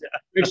flames.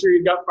 Make sure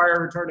you got fire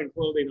retardant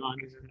clothing on.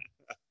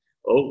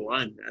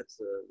 01. That's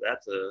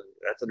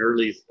an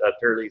early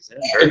Turley Zin.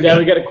 And then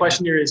we got a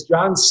question here: is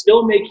John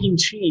still making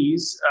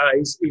cheese?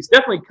 He's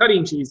definitely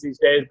cutting cheese these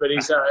days, but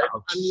he's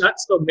I'm not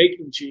still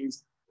making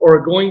cheese,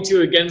 or going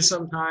to again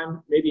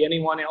sometime. Maybe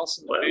anyone else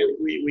in the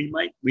family. We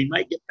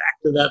might get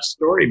back to that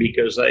story,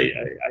 because I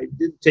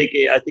did take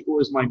I think it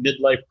was my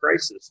midlife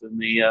crisis in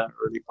the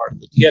early part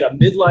of the. You had a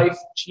midlife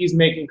cheese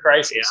making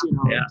crisis.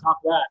 Top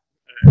of that.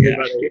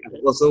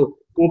 Well, so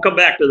we'll come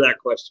back to that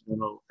question in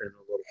a little bit.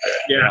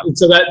 Yeah. And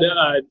so that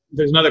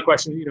there's another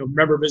question.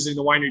 Remember visiting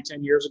the winery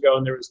 10 years ago,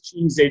 and there was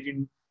cheese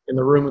aging in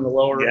the room in the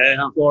lower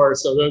floor.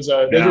 So those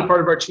are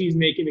part of our cheese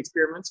making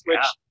experiments, which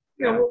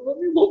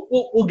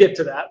we'll get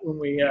to that when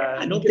we.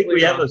 I don't think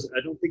we had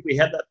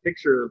that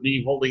picture of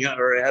me holding out,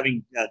 or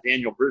having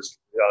Daniel Bruce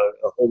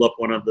hold up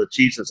one of the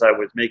cheeses I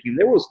was making.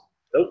 Those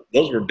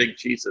were big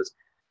cheeses.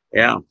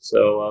 Yeah.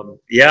 So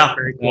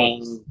very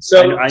cool.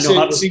 I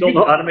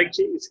know how to make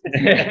cheese.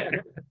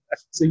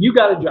 So you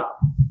got a job.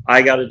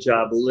 I got a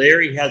job.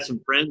 Larry had some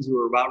friends who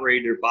were about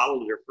ready to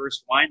bottle their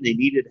first wine. They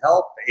needed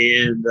help,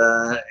 and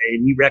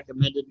he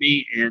recommended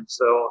me, and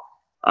so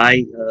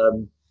I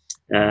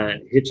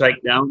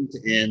hitchhiked down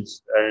and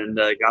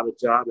got a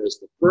job as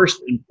the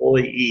first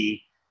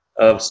employee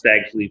of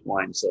Stag's Leap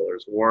Wine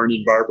Cellars. Warren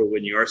and Barbara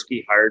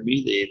Winiarski hired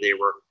me. They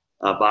were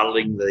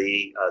bottling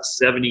the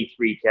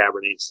 73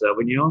 Cabernet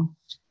Sauvignon.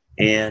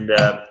 And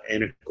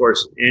of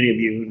course, any of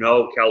you who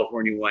know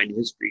California wine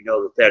history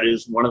know that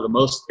is one of the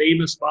most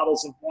famous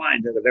bottles of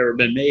wine that have ever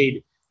been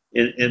made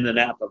in the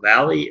Napa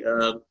Valley.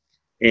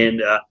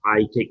 And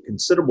I take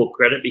considerable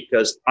credit,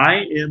 because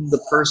I am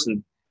the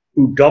person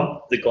who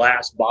dumped the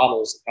glass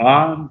bottles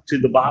onto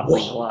the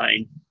bottling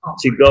line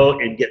to go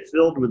and get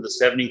filled with the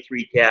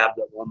 73 Cab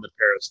that won the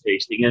Paris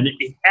tasting. And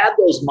had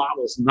those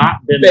models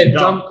not been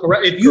dumped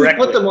if you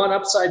put them on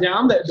upside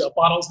down, the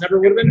bottles never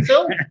would have been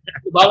filled. They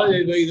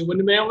wouldn't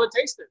have been able to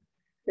taste it.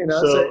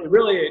 So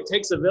it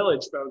takes a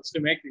village, folks, to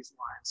make these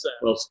wines.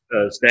 Well,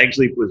 Stag's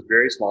Leap was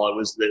very small. It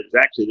was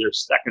actually their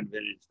second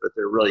vintage, but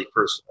their really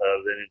first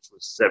vintage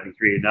was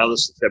 73, and now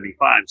this is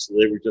 75. So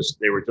they were just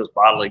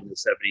bottling the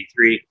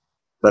 73.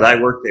 But I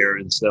worked there,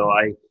 and so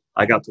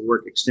I got to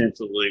work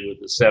extensively with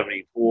the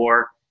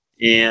 74,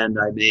 and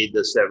I made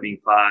the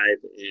 75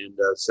 and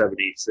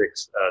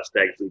 76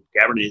 Stag's Leap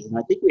Cabernets. And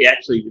I think we have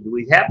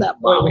that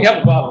bottle. Well, we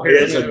have a bottle here.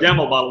 It's a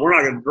demo bottle. We're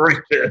not going to drink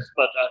this,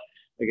 but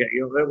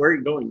where are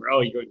you going?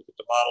 Oh, you're going to get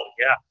the bottle.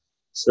 Yeah.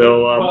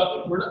 So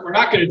well, we're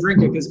not going to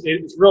drink it because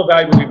it's real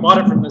valuable. We bought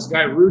it from this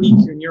guy Rudy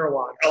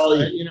Kunierwald.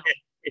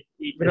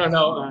 We don't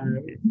know.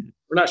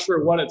 We're not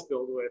sure what it's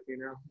filled with,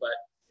 but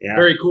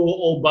very cool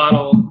old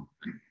bottle.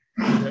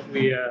 that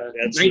we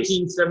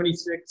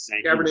 1976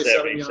 Cabernet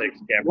Sauvignon,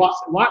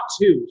 lot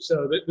 2.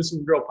 So this was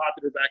real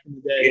popular back in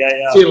the day.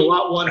 Yeah. So you had a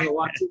lot 1 and a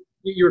lot 2.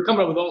 You were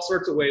coming up with all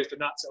sorts of ways to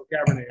not sell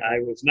Cabernet. I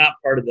was not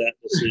part of that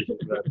decision,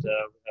 but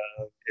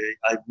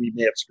we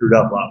may have screwed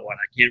up lot 1.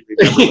 I can't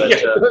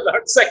remember.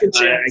 But second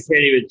chance. I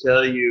can't even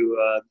tell you.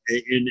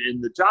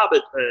 In the job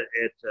at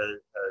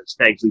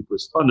Stag's Leap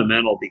was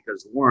fundamental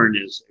because Warren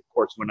is, of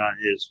course,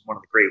 is one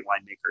of the great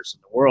winemakers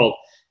in the world.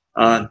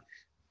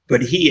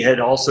 But he had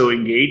also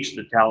engaged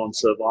the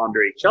talents of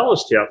Andrei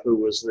Chelistchev, who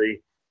was the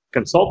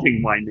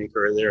consulting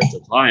winemaker there at the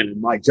time. And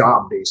my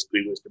job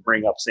basically was to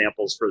bring up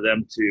samples for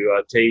them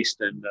to taste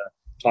and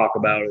talk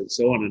about and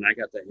so on. And I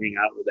got to hang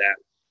out with that.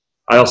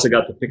 I also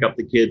got to pick up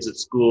the kids at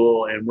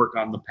school and work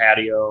on the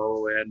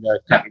patio and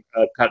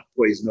cut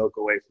poison oak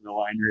away from the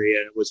winery.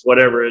 And it was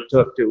whatever it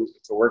took to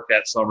work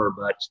that summer.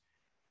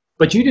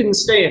 But you didn't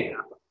stay in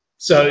Napa.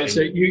 So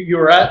you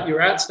were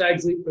at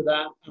Stag's Leap for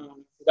that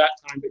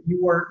time, but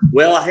you weren't.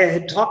 Well, I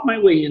had talked my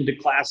way into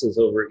classes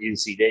over at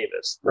UC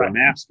Davis for a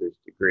master's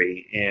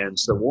degree, and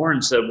so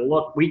Warren said, "Well,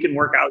 look, we can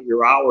work out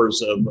your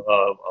hours of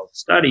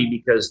study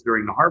because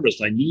during the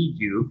harvest I need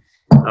you.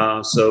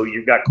 So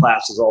you've got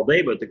classes all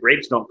day, but the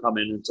grapes don't come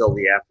in until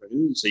the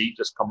afternoon. So you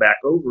just come back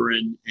over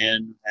and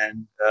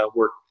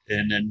work,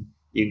 and then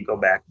you can go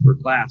back for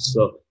class."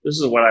 So this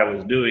is what I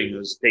was doing: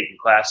 was taking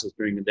classes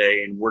during the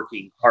day and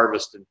working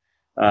harvest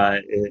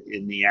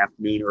in the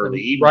afternoon,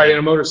 early evening, riding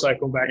a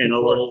motorcycle back in and a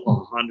forth.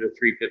 little Honda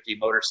 350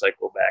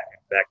 motorcycle back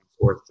and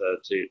forth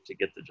to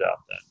get the job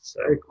done.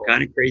 So cool.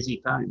 Kind of crazy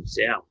times,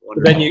 yeah.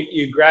 But then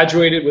you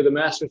graduated with a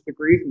master's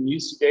degree from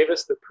UC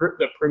Davis, the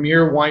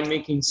premier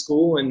winemaking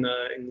school in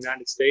the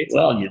United States.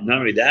 Well, not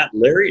only that,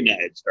 Larry and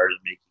I had started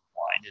making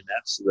wine, and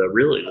that's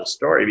really the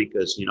story,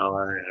 because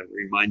I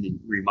remind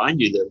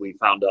you that we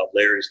found out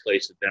Larry's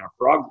place had been a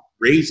frog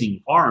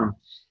raising farm,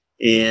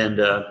 and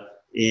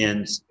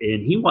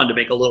he wanted to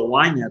make a little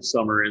wine that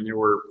summer, and there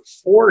were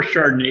 4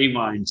 Chardonnay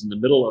vines in the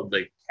middle of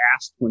the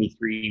Cask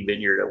 23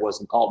 vineyard. It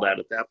wasn't called that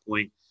at that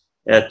point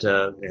at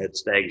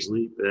Stag's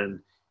Leap,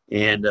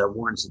 and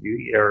Warren said,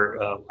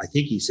 I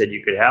think he said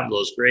you could have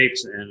those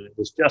grapes, and it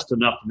was just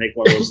enough to make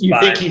one of those. You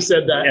 5. think he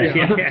said that?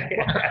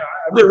 Yeah.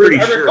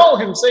 I recall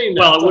him saying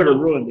that. Well, it would have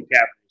ruined the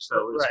Cabernet, so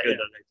it was good yeah.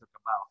 that they took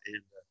them out.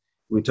 And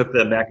we took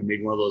them back and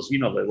made one of those, the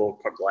little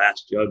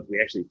glass jugs. We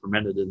actually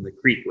fermented in the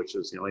creek, which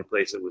was the only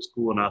place that was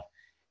cool enough.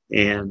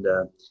 And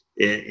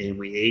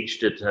we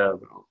aged it.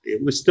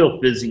 It was still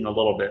fizzing a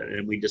little bit,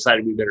 and we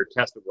decided we better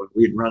test it.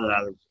 We had run it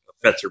out of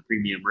Fetzer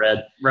Premium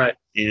Red, right?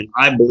 And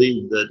I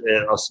believe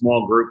that a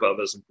small group of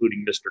us,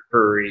 including Mr.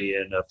 Curry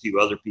and a few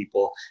other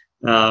people,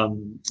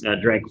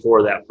 drank 4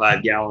 of that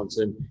 5 gallons.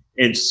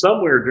 And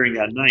somewhere during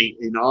that night,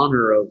 in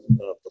honor of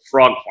the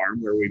Frog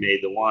Farm where we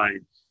made the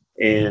wine,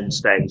 and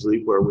Stag's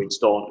Leap where we'd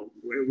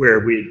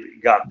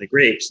gotten the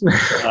grapes,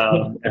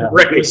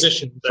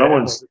 requisition.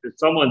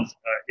 Someone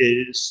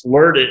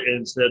slurred it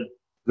and said,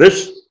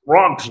 "This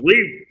Frog's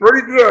Leap,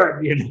 pretty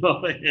good,"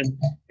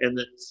 and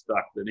it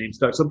stuck. The name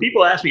stuck. So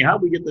people ask me, how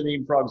did we get the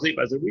name Frog's Leap?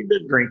 I said, we've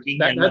been drinking.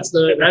 That's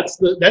the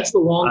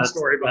long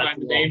story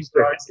behind the name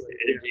Frog's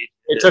Leap.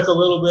 It took a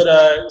little bit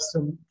of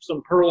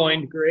some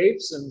purloined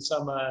grapes and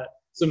some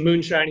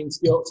moonshining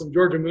skill, some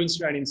Georgia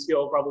moonshining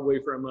skill, probably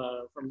from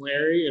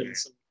Larry, and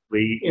some.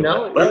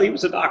 Well, he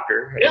was a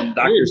doctor, and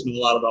doctors knew a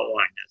lot about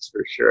wine, that's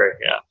for sure.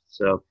 Yeah.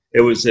 So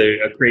it was a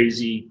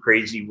crazy,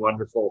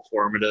 wonderful,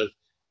 formative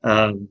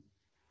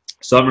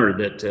summer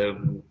that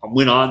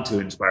went on to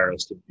inspire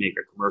us to make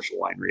a commercial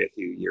winery a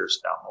few years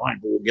down the line.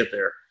 But we'll get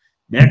there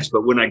next.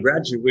 But when I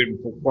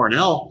graduated from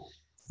Cornell,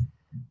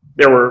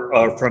 there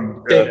were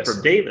from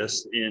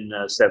Davis in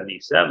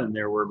 '77.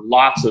 There were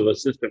lots of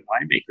assistant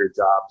winemaker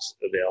jobs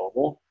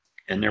available,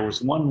 and there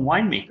was one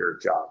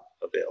winemaker job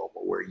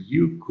available where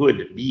you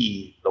could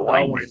be the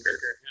winemaker.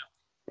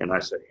 And I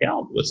said,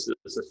 hell, what's this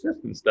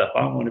assistant stuff?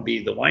 I want to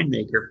be the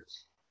winemaker.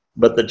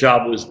 But the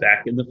job was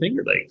back in the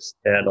Finger Lakes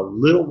at a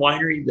little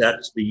winery.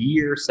 That's the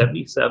year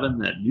 '77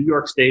 that New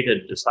York State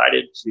had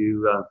decided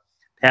to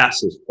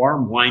pass this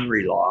farm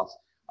winery law,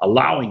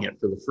 allowing it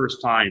for the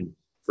first time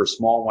for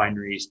small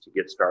wineries to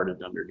get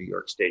started under New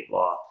York State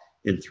law.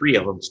 And 3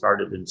 of them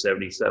started in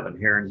 '77,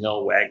 Heron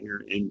Hill,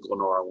 Wagner, and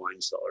Glenora Wine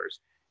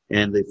Cellars.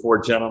 And the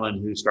 4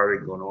 gentlemen who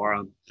started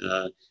Glenora,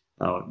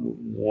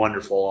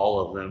 wonderful, all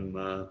of them.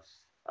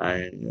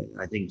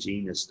 I think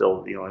Gene is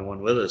still the only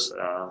one with us.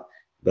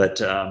 But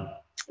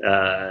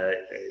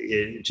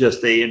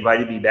they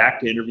invited me back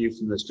to interview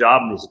from this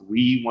job, and they said,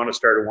 we want to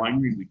start a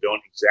winery. We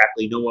don't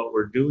exactly know what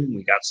we're doing.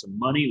 We got some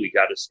money. We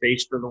got a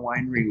space for the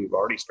winery. We've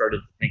already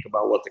started to think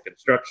about what the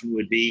construction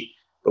would be,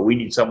 but we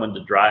need someone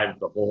to drive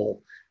the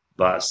whole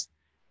bus.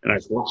 And I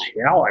said, well,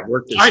 hell, I've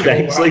worked at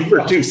Stag's Leap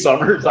for 2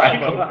 summers. I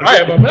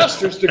have a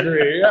master's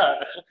degree,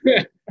 yeah.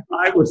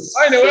 I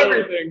know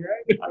everything,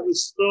 right? I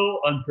was so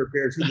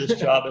unprepared for this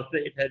job if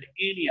they'd had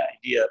any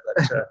idea.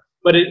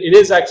 But it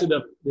is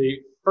actually the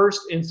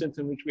first instance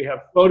in which we have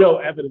photo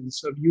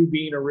evidence of you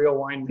being a real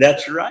winemaker.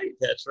 That's right.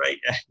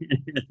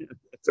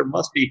 There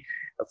must be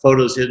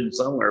photos hidden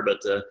somewhere,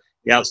 but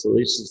Yeah, so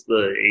this is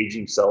the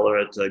aging cellar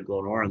at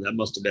Glenora, and that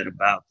must have been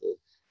about the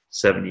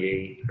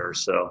 78 or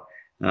so.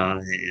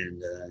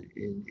 And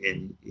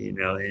you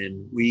know,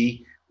 and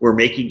we were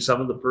making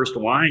some of the first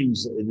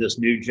wines in this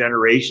new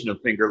generation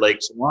of Finger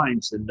Lakes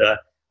wines. And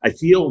I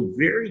feel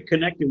very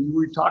connected. We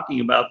were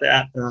talking about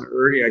that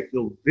earlier. I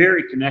feel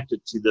very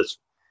connected to this,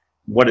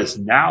 what is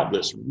now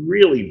this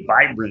really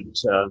vibrant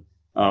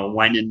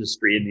wine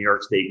industry in New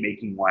York State,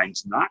 making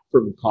wines not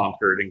from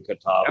Concord and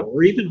Catawba,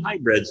 or even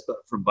hybrids, but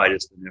from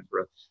Vitis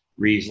vinifera,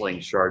 Riesling,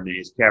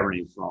 Chardonnays,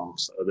 Cabernet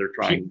Francs. They're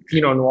trying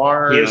Pinot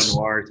Noirs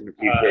in a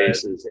few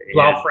cases,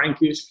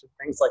 Blaufränkisch,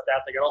 things like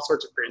that. They got all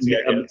sorts of crazy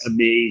ideas.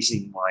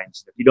 Amazing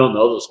wines. If you don't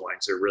know those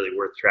wines, they're really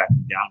worth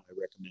tracking down. I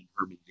recommend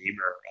Herman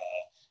Deemer.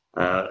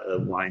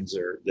 Wines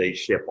they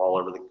ship all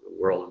over the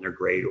world, and they're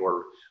great.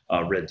 Or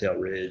Red Tail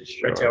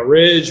Ridge,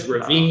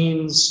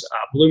 Ravines,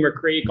 Bloomer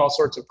Creek, all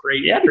sorts of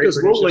great. Yeah, because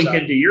we'll link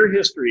into your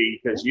history,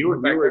 because you were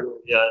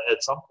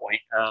at some point.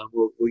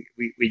 We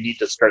need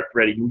to start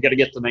threading. We got to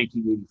get to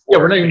 1984. Yeah,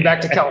 we're not even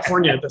back to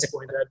California at this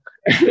point,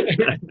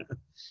 Ed.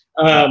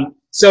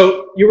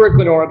 So you were at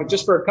Glenora, but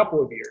just for a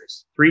couple of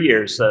years. 3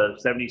 years,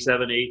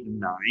 77, 8, and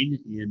 9,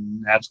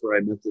 and that's where I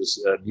met this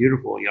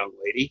beautiful young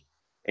lady.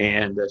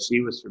 And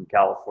she was from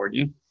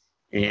California,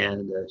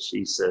 and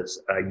she says,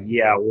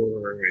 "Yeah,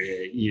 we're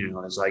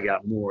as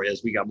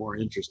we got more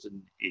interested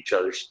in each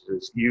other, she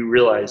says, you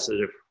realize that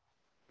if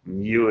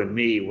you and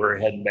me, we're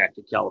heading back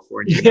to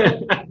California."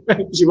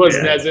 She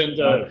wasn't as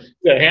into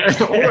the hand.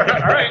 All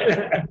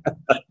right.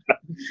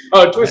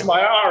 Oh, twist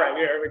my arm right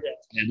here. We go.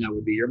 And that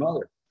would be your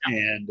mother.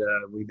 And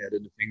we met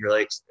in the Finger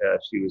Lakes.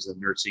 She was a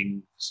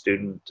nursing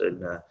student in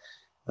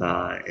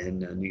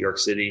New York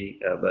City,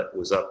 but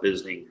was up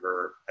visiting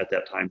her at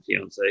that time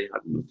fiance. I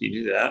don't know if you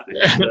knew that. And,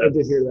 I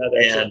did hear that.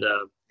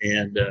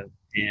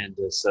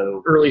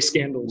 So early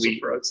scandals of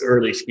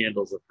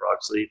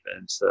frog sleep.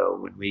 And so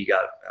when we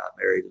got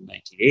married in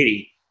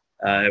 1980,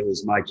 it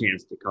was my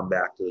chance to come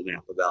back to the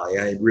Napa Valley.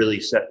 I had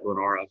really set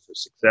Glenora up for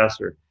success,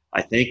 or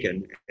I think,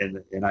 and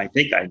I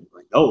think I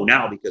know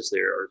now, because they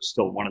are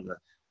still one of the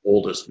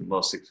oldest and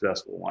most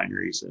successful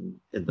wineries in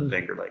the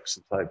Finger Lakes.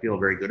 So I feel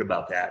very good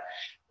about that.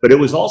 But it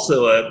was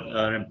also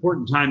an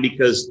important time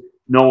because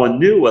no one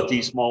knew what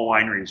these small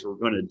wineries were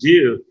going to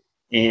do.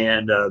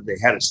 And they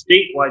had a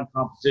statewide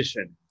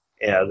competition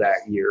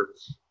that year.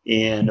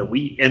 And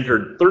we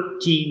entered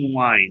 13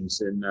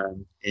 wines in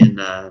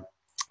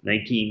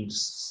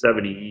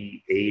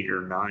 1978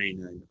 or 9. I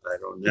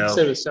don't know. You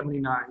said it was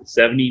 79.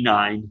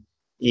 79.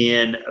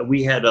 And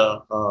we had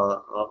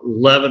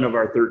 11 of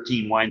our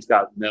 13 wines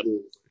got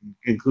medals,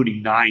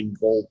 including 9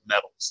 gold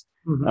medals.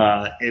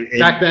 Mm-hmm.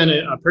 Back then,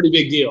 a pretty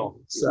big deal.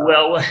 So.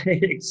 Well,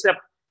 except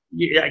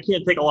I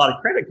can't take a lot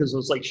of credit, because it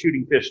was like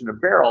shooting fish in a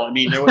barrel. I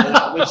mean, they were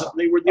nice,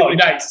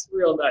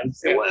 real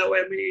nice. Yeah. Well,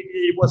 I mean,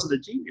 it wasn't a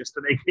genius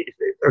to make it.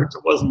 There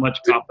wasn't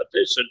much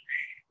competition.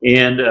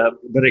 And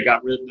but it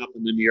got written up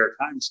in the New York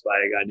Times by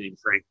a guy named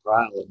Frank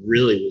Pyle, and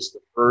really was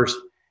the first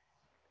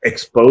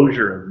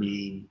exposure of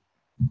me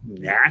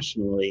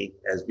nationally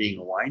as being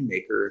a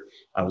winemaker.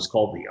 I was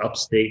called the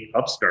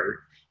upstart,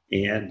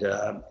 and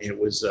it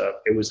was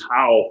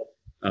how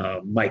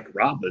Mike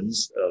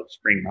Robbins of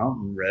Spring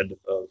Mountain read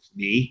of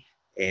me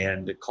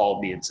and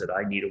called me and said,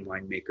 "I need a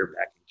winemaker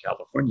back in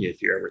California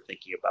if you're ever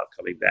thinking about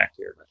coming back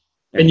here."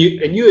 And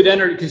you had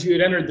entered, because you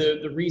had entered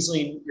the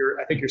Riesling,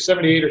 I think your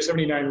 78 or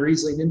 79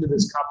 Riesling into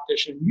this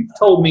competition. You've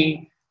told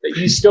me that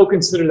you still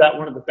consider that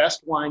one of the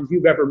best wines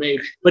you've ever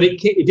made, but it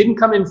didn't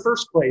come in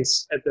first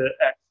place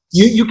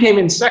you came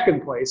in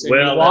second place, and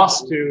you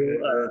lost to.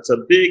 It's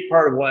a big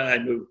part of why I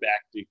moved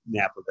back to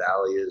Napa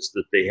Valley, is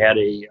that they had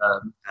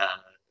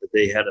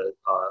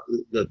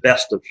the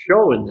best of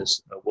show in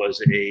this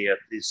was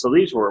so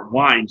these were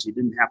wines. You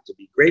didn't have to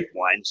be grape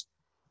wines,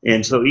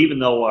 and so even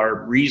though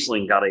our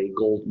Riesling got a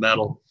gold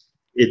medal,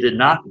 it did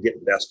not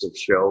get best of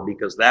show,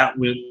 because that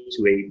went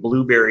to a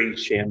blueberry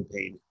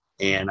champagne,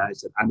 and I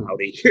said, "I'm out of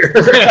here."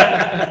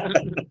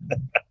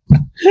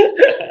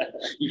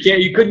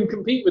 You couldn't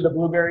compete with a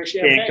blueberry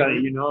champagne. If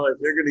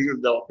they're going to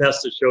give the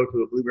best of show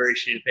to a blueberry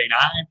champagne,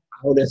 I'm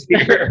out of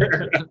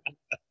here.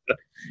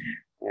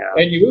 Yeah.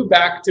 And you moved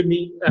back to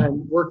meet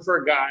and work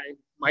for a guy,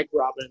 Mike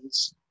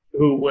Robbins,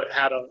 who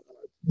had a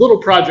little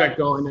project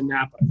going in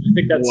Napa. I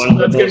think that's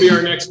going to be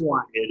our next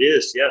one. It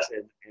is, yes.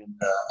 And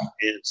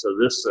so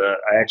this,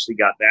 I actually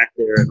got back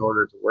there in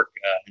order to work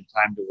in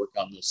time to work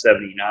on the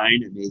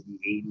 79 and maybe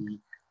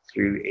 80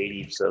 through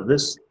 80. So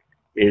this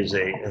is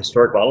a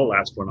historic bottle.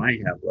 Last one I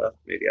have left.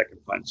 Maybe I can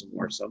find some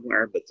more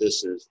somewhere. But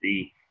this is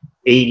the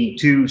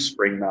 82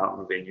 Spring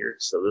Mountain Vineyard.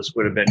 So this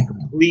would have been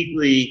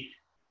completely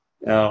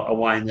a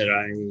wine that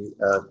I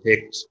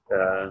picked.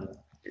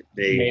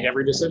 They made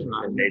every decision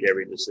on.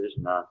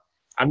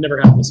 I've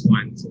never had this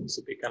wine, so this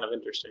would be kind of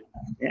interesting.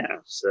 Yeah.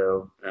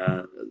 So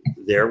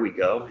there we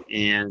go.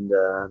 And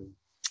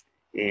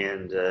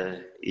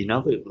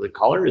the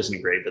color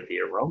isn't great, but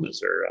the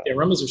aromas are. The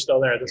aromas are still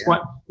there. That's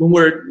why when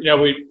we're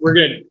going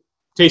to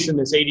tasting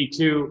this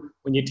 82,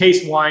 when you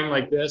taste wine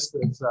like this,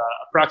 that's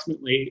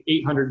approximately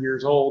 800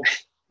 years old,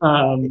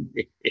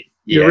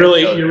 You're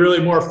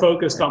really more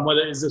focused on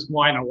whether is this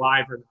wine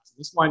alive or not.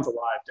 This wine's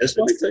alive. This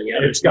wine's, yeah,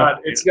 it's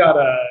got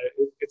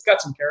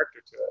some character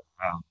to it.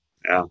 Wow.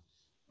 Yeah.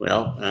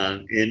 Well,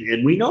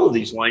 and we know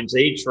these wines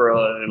age for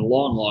a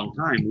long, long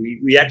time.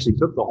 We actually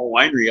took the whole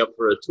winery up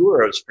for a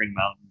tour of Spring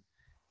Mountain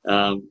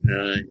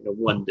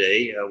one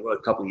day a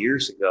couple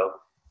years ago,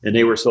 and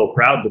they were so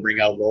proud to bring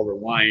out older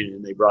wine,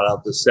 and they brought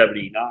out the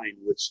 79,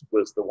 which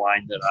was the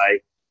wine that I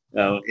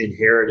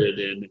inherited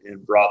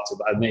and brought to.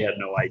 And they had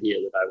no idea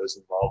that I was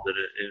involved in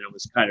it, and it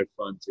was kind of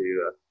fun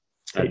to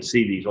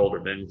see these older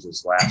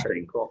vintages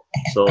lasting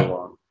so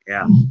long.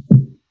 Yeah.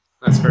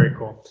 That's very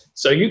cool.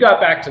 So you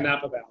got back to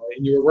Napa Valley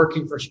and you were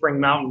working for Spring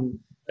Mountain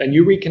and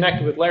you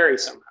reconnected with Larry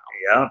somehow.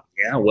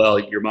 Yeah. Well,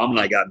 your mom and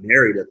I got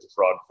married at the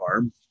Frog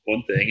Farm,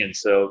 one thing. And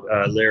so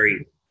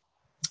Larry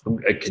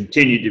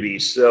continued to be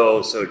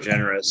so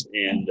generous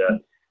and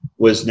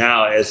was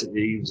now, as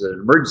he was an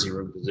emergency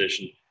room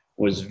physician,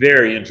 was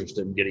very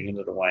interested in getting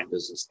into the wine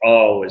business,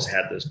 always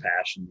had this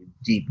passion,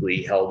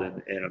 deeply held in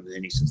him.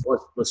 And he says,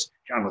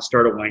 John, let's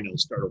start a winery.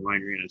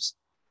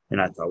 And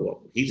I thought,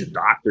 well, he's a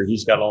doctor.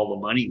 He's got all the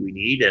money we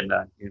need. And,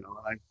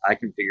 I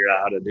can figure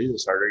out how to do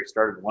this. I already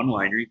started one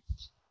winery.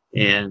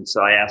 And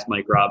so I asked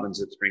Mike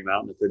Robbins at Spring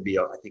Mountain if it'd be,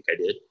 I think I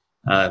did.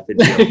 If it'd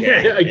be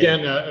okay.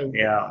 Again,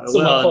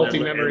 faulty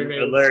memory.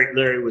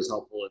 Larry was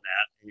helpful in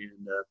that.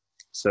 And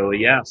so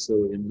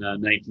in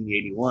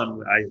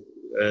 1981,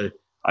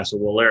 I said,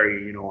 well,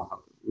 Larry,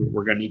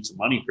 we're going to need some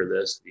money for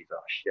this. And he thought,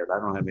 shit, I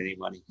don't have any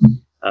money.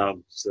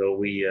 So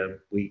we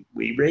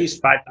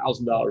raised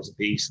 $5,000 a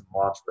piece and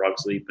launched Frog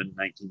Sleep in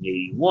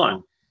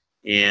 1981.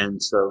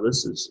 And so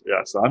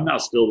so I'm now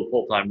still the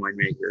full-time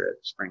winemaker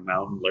at Spring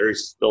Mountain.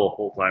 Larry's still a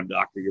full-time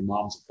doctor. Your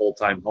mom's a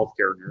full-time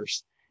healthcare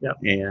nurse. Yep.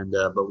 And,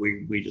 but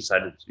we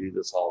decided to do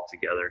this all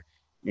together.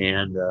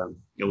 And,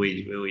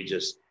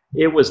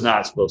 it was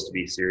not supposed to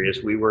be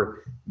serious. We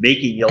were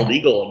making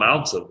illegal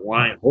amounts of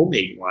wine,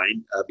 homemade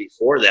wine,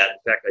 before that. In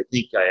fact, I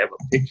think I have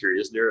a picture.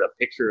 Is there a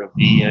picture of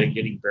me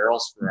getting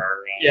barrels for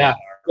our?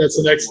 That's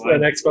the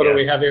next photo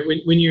we have here.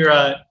 When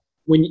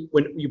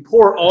you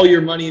pour all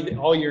your money,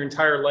 all your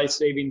entire life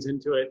savings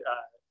into it,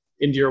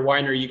 into your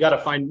winery, you got to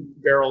find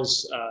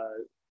barrels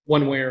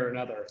one way or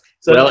another.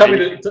 So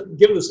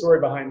give the story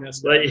behind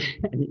this. Well,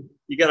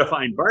 you got to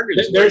find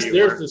bargains. There's the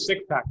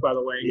 6-pack, by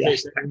the way, in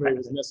case anybody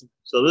was missing.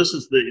 So these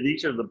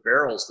are the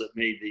barrels that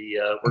made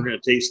we're going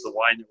to taste the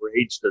wine that were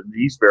aged in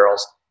these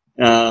barrels.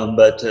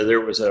 But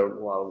there was a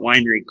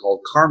winery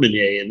called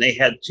Carmenet, and they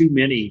had too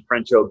many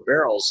French oak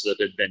barrels that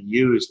had been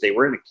used. They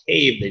were in a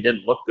cave. They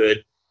didn't look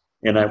good.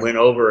 And I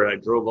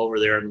drove over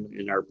there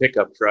in our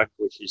pickup truck,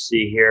 which you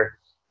see here.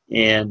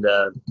 And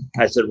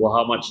I said, well,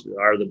 how much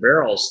are the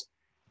barrels?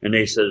 And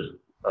they said,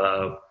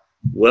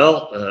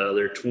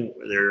 they're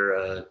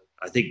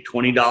I think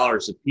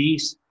 $20 a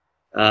piece,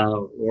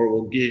 or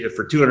we'll give you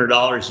for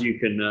 $200. You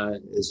can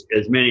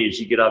as many as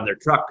you get on their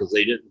truck, because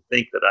they didn't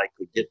think that I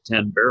could get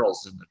 10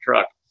 barrels in the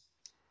truck,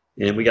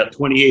 and we got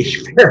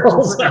 28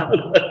 barrels out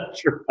of the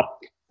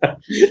truck.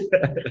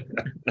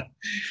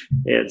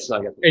 And so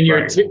I got. And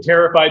you're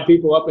terrified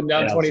people up and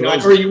down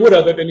 29, or you would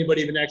have if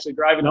anybody been actually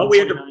driving. No, we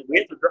had to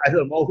drive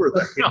them over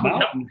the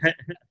mountain.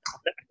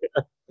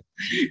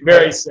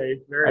 Very safe.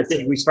 I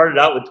think we started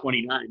out with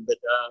 29, but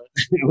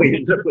we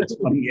ended up with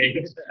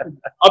 28.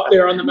 Up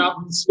there on the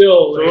mountain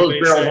still. So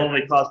those barrels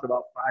only cost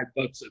about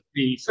 $5 a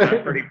piece.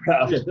 I'm pretty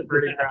proud of it.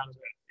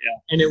 Yeah.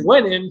 And it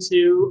went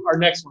into our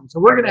next one. So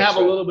we're going to have a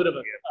little bit of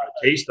a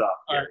taste off.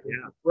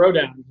 Throw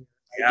down here.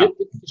 Yeah.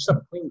 Get yourself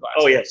a clean glass.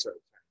 Oh, yes, sir.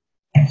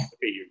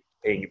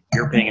 Okay,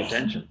 you're paying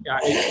attention. Yeah,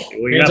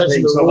 you're not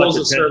paying so much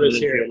attention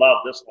if you love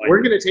this wine.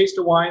 We're going to taste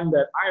a wine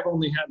that I've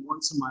only had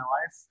once in my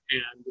life,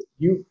 and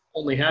you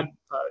only had.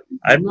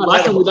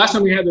 Last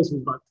time we had this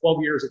was about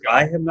 12 years ago.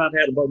 I have not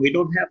had it, but we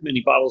don't have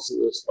many bottles of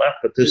this left.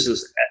 But this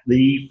is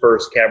the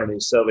first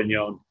Cabernet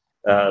Sauvignon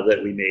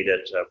that we made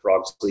at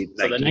Frog Sleep.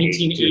 So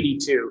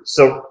 1982.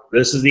 So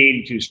this is the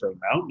 82 Spring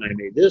Mountain. I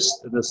made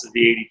this, and this is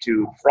the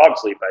 82 Frog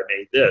Sleep. I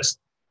made this,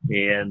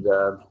 and.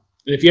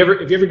 If you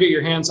ever get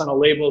your hands on a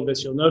label of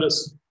this, you'll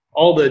notice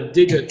all the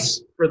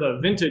digits for the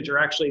vintage are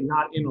actually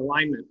not in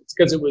alignment. It's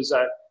because it was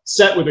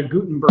set with a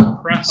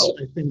Gutenberg press,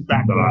 I think,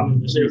 back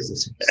then.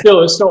 It's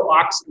still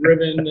ox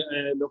ribbon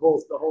and the whole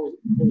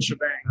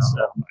shebang.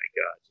 So. Oh my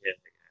God! Yeah.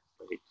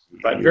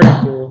 But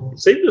very cool.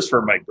 Save this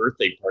for my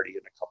birthday party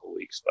in a couple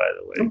weeks, by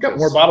the way. I've got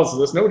more bottles of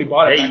this. Nobody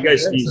bought it. Hey, you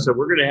guys! So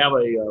we're going to have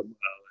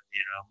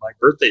my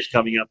birthday's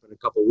coming up in a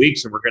couple of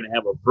weeks, and we're going to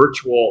have a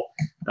virtual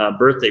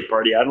birthday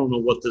party. I don't know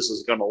what this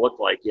is going to look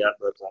like yet,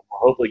 but we're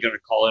hopefully going to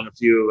call in a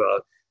few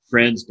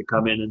friends to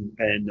come in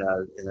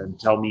and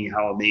tell me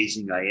how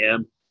amazing I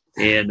am,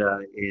 and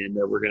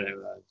we're going to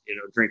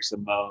drink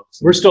some.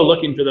 We're still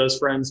looking for those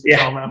friends.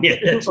 Yeah,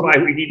 that's why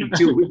we needed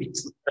 2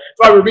 weeks. That's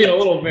why we're being a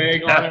little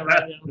vague on it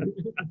right now.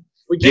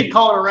 We keep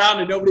calling around,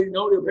 and nobody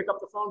will pick up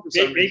the phone for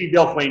some. Maybe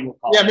Bill Flain will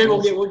call. Yeah, maybe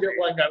we'll get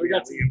one guy.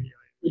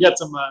 We got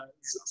some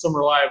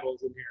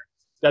reliables in here.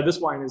 Now this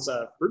wine is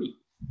fruity.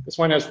 This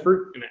wine has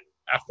fruit in it.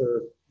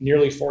 after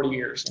nearly 40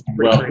 years.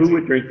 Well, crazy. Who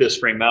would drink this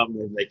Spring Mountain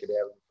when they could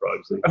have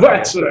Frog's Leap?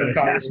 That's what I'm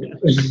talking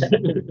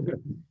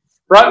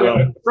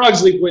about.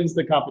 Frog's Leap wins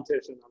the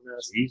competition on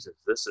this. Jesus,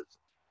 this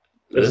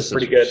is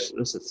pretty good.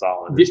 This is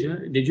solid.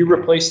 Did you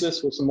replace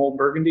this with some old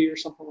Burgundy or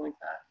something like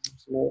that?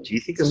 Do you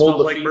think it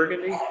smells like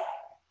Burgundy?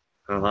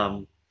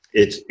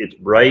 It's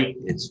bright.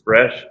 It's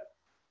fresh.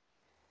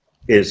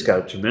 It's got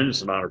a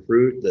tremendous amount of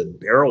fruit. The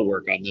barrel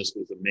work on this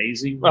was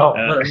amazing. Oh,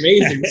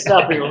 amazing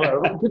stuff.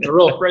 Put the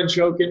real French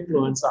oak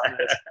influence on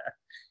this.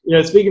 You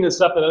know, speaking of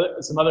stuff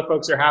that some other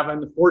folks are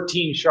having,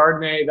 14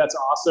 Chardonnay, that's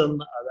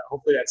awesome.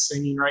 Hopefully that's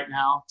singing right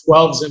now.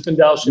 12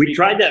 Zinfandel. We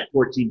tried that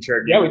 14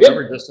 Chardonnay. Yeah, we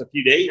did. Just a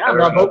few days. Yeah,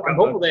 I'm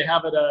hopeful they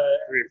have it.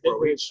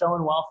 It's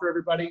showing well for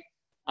everybody.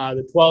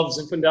 The 12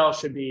 Zinfandel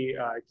should be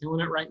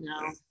killing it right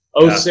now.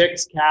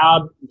 06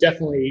 Cab,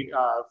 definitely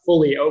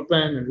fully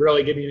open and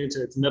really getting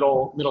into its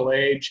middle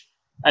age.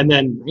 And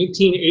then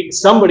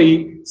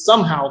somebody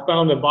somehow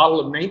found a bottle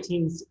of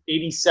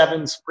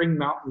 1987 Spring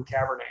Mountain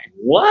Cabernet.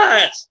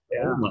 What?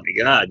 Yeah. Oh my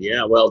God!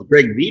 Yeah. Well,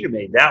 Greg Vita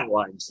made that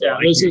wine. So yeah,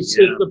 it's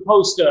the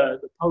post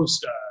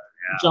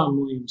John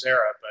Williams era.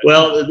 But,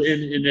 well,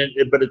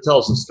 but it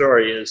tells the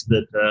story is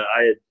that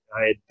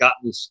I had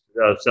gotten this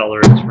cellar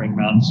in Spring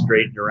Mountain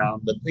straightened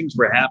around, but things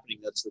were happening.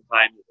 That's the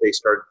time that they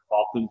started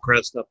Falcon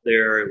Crest up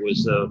there. It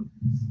was a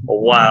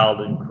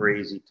wild and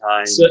crazy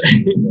time. So,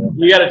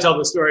 you got to tell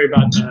the story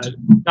about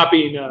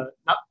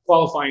not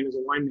qualifying as a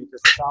winemaker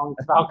for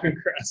Falcon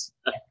Crest.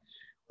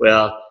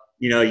 Well,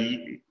 you know,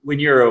 when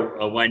you're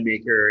a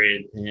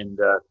winemaker and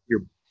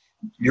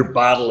you're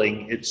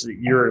bottling,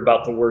 you're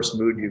about the worst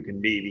mood you can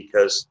be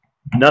because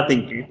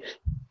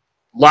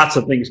lots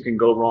of things can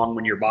go wrong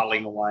when you're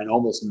bottling a wine.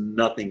 Almost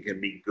nothing can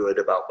be good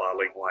about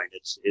bottling wine.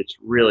 It's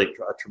really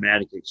a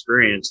traumatic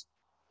experience.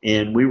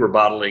 And we were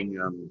bottling,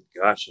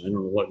 I don't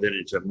know what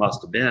vintage it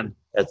must have been.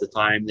 At the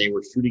time, they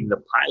were shooting the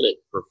pilot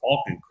for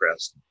Falcon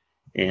Crest.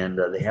 And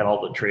they had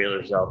all the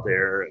trailers out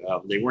there.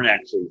 They weren't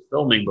actually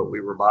filming, but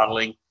we were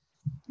bottling.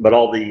 But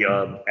all the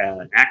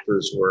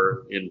actors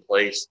were in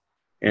place.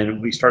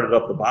 And we started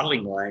up the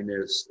bottling line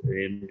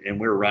and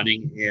we're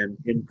running, and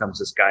in comes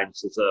this guy and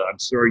says, I'm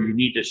sorry, you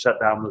need to shut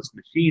down this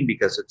machine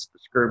because it's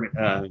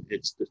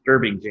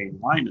disturbing Jane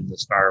Wyman, the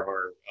star of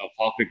our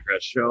Falcon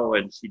Crest show,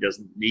 and she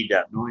doesn't need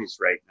that noise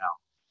right now.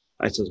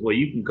 I says, well,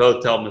 you can go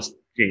tell Miss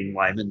Jane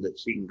Wyman that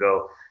she can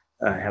go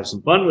have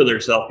some fun with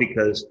herself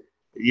because,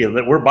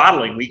 that we're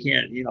bottling. We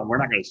can't, we're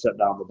not going to shut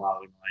down the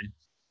bottling line.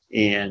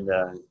 And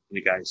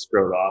the guy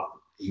strode off.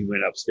 He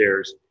went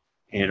upstairs.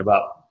 And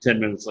about 10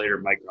 minutes later,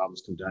 Mike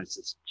Robbins comes down and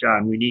says,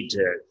 John, we need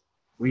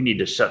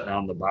to shut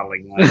down the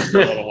bottling line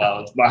for a little while.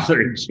 It's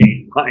bothering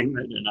Jane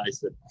Wyman. And I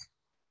said,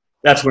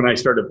 that's when I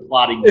started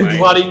plotting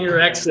your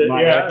exit.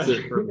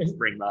 Exit from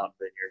Spring Mountain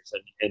Vineyards.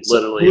 And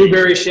literally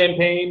blueberry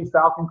champagne,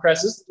 Falcon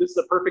Crest. This is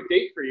the perfect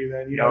date for you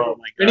then. Oh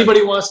my God. If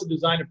anybody wants to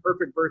design a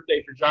perfect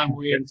birthday for John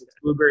Williams, it's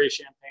blueberry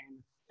champagne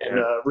and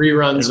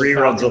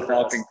reruns of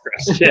Falcon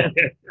Crest.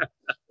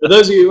 For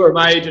those of you who are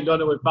my age and don't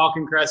know what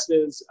Falcon Crest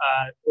is,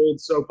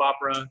 old soap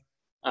opera,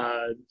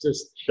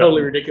 just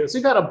totally ridiculous.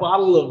 We've had a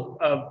bottle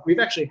we've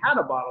actually had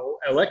a bottle.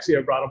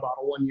 Alexia brought a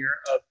bottle one year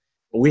of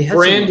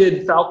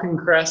branded Falcon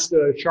Crest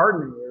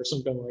Chardonnay or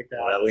something like that.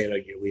 Well, we had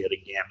a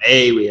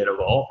Gamay, we had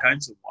all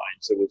kinds of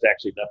wines. It was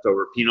actually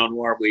leftover Pinot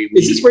Noir.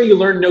 Is this where you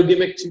learned no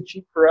gimmick too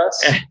cheap for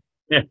us?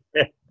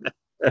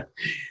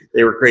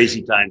 They were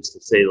crazy times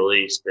to say the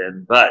least.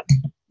 But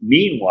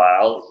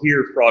meanwhile,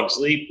 here Frog's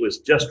Leap was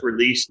just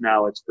released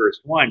now its first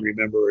wine.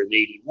 Remember in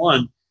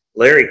 81,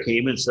 Larry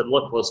came and said,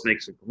 look, let's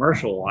make some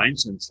commercial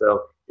wines. And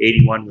so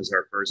 81 was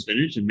our first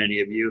vintage. And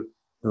many of you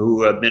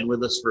who have been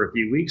with us for a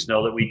few weeks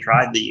know that we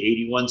tried the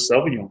 81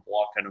 Sauvignon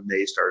Blanc and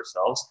amazed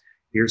ourselves.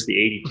 Here's the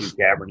 82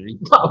 Cabernet.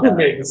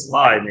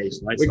 I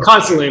amazed myself. We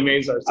constantly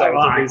amaze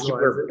ourselves.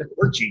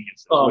 We're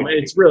geniuses.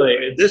 It's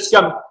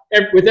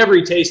with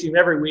every tasting,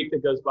 every week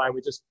that goes by,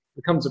 it just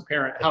becomes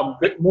apparent how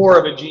more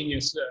of a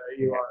genius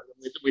you are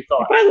than we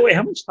thought. By the way,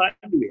 how much time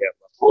do we have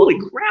left? Holy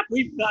crap,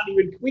 we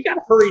got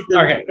to hurry.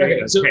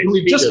 Okay. So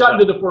we've just gotten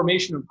to the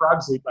formation of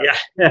Frog's Leap.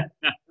 Yeah.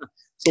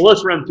 So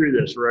let's run through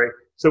this, Roy.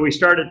 So we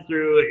started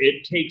through,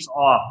 it takes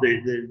off.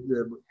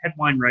 The head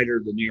wine writer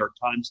of the New York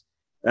Times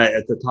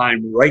at the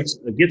time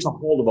gets a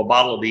hold of a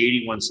bottle of the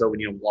 81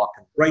 Sauvignon Blanc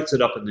and writes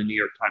it up in the New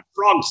York Times.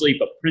 Frog's Leap,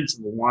 a prince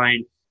of the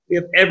wine. We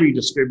have every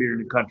distributor in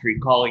the country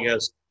calling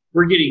us.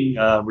 We're getting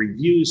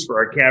reviews for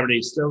our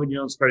Cabernet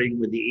Sauvignon, starting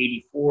with the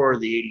 84,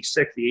 the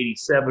 86, the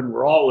 87.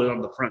 We're all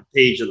on the front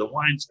page of the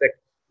wine spec.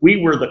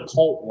 We were the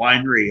cult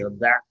winery of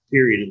that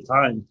period of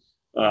time,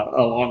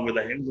 along with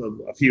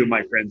a few of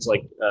my friends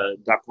like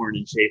Duckhorn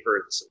and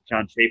Schaefer,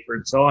 John Schaefer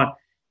and so on,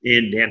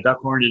 and Dan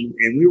Duckhorn.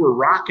 And we were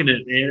rocking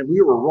it, and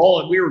we were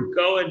rolling, we were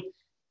going,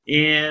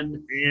 and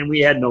we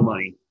had no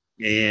money.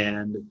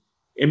 And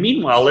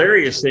meanwhile,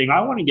 Larry is saying, I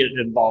want to get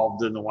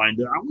involved in the wine.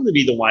 I want to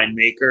be the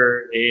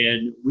winemaker.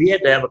 And we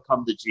had to have a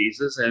come to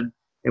Jesus. And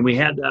we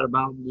had that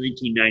about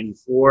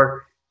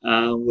 1994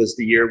 was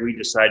the year we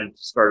decided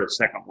to start a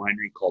second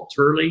winery called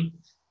Turley.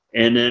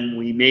 And then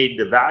we made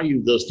the value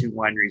of those two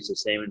wineries the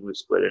same, and we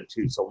split it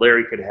two. So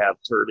Larry could have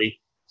Turley.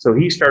 So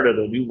he started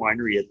a new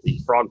winery at the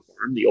Frog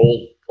Farm, the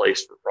old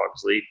place for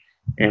Frog's Leap.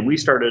 And we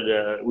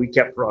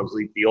kept Frog's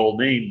Leap the old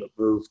name, but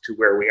moved to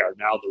where we are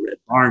now, the Red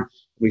Barn.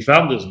 We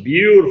found this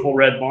beautiful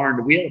red barn.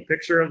 Do we have a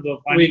picture of the?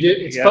 We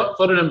did. It's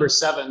photo number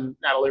 7,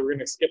 Natalie. We're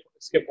going to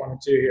skip 1 or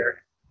 2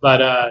 here, but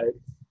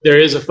there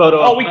is a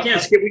photo. Oh, we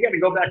can't skip. We got to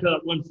go back to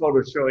that one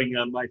photo showing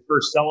my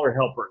first cellar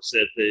helpers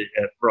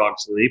at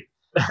Frog's Leap.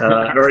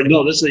 Or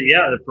no, this is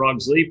the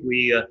Frog's Leap.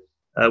 We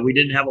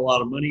didn't have a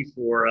lot of money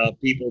for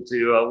people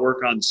to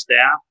work on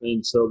staff,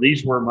 and so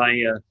these were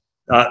my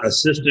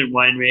assistant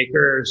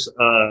winemakers,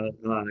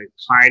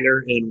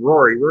 Kyler and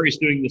Rory. Rory's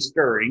doing the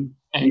stirring.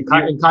 And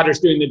Kyler's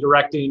doing the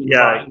directing.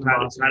 Yeah,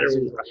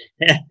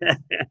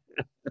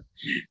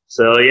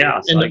 So yeah,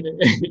 and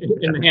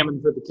the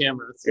Hammond for the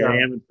camera. So. Yeah,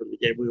 Hammond for the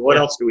camera. What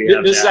else do we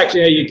have? This is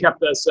actually how you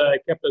kept us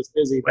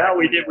busy. Well,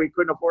 we did. We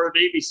couldn't afford a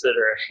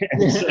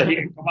babysitter, so you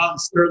can come out and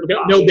stir the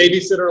coffee. No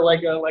babysitter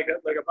like a bucket,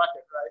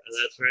 right?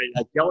 That's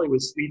right. Kelly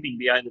was sleeping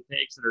behind the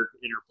tanks in her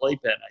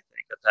playpen, I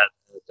think, at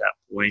that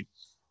point.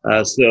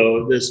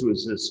 So this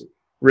was this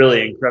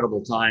really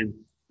incredible time.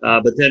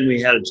 But then we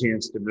had a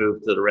chance to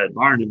move to the Red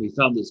Barn, and we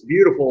found this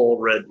beautiful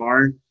old red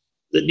barn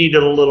that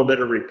needed a little bit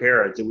of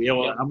repair.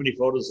 How many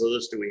photos of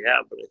this do we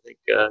have? But I think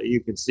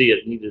you can see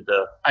it needed.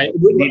 I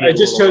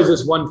just chose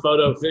this one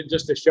photo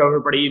just to show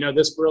everybody.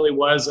 This really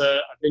was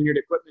a vineyard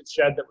equipment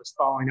shed that was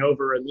falling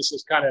over, and this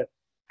is kind of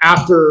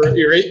after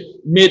you're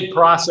mid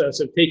process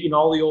of taking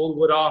all the old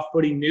wood off,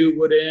 putting new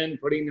wood in,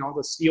 putting all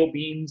the steel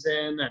beams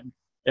in,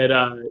 and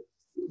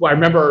I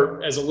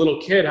remember as a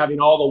little kid having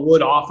all the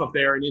wood off of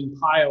there and in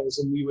piles,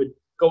 and we would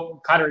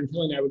go, Kyler and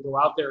Kelly and I would go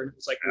out there, and it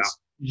was like this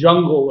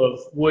jungle of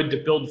wood to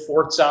build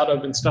forts out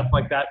of and stuff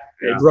like that.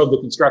 It drove the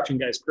construction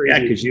guys crazy. Yeah,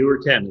 because you were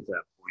 10 at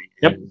that point.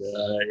 Yep.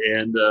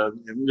 And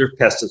there's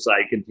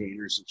pesticide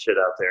containers and shit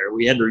out there.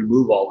 We had to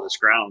remove all this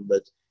ground,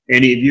 but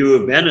any of you who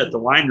have been at the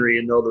winery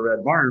and know the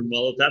Red Barn,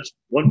 well, at that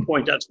one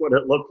point, that's what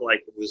it looked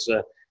like. It was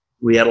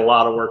we had a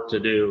lot of work to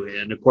do,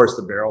 and of course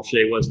the barrel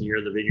shay wasn't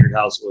here, the vineyard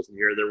house wasn't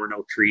here, there were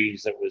no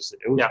trees. It was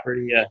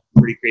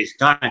pretty crazy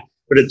time.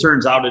 But it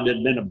turns out it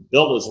had been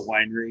built as a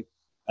winery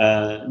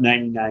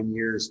 99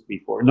 years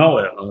before.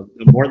 No,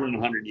 more than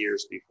 100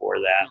 years before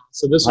that.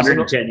 So this was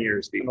 110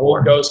 years before. An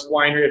old ghost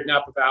winery of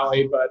Napa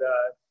Valley, but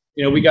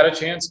we got a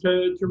chance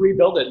to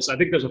rebuild it. So I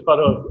think there's a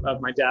photo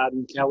of my dad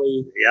and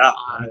Kelly. Yeah,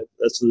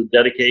 that's the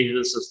dedication.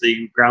 This is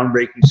the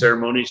groundbreaking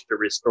ceremonies to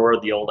restore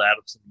the old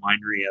Adamson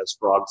winery as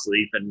Frog's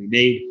Leap, and we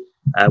made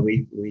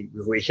we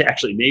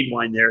actually made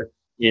wine there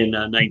in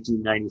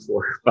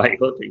 1994 by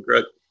hook and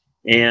crook.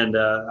 And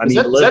is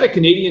that a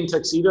Canadian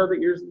tuxedo that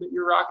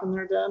you're rocking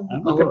there, Dad?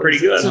 I'm looking pretty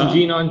good. Some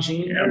jean on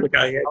jean. Yeah, look,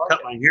 I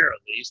cut my hair at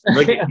least.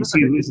 Look, you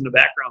see who's in the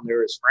background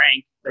there is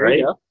Frank, right?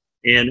 You go.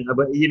 And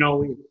but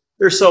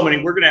there's so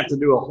many. We're going to have to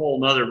do a whole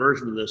nother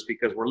version of this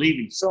because we're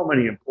leaving so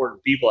many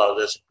important people out of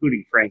this,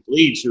 including Frank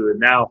Leeds, who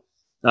now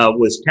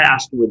was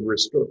tasked with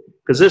restore.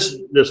 Because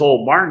this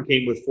old barn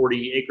came with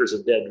 40 acres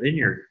of dead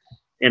vineyard,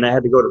 and I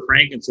had to go to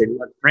Frank and say,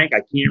 "Look, Frank,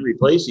 I can't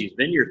replace these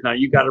vineyards. Now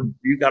you got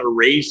to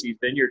raise these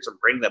vineyards and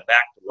bring them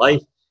back to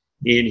life."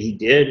 And he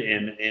did,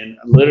 and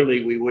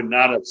literally we would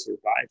not have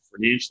survived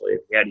financially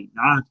if had he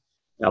not.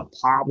 Now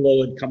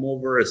Pablo had come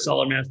over as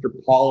cellar master.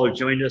 Paul had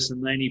joined us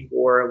in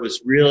 '94. It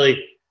was really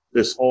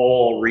this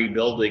whole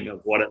rebuilding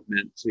of what it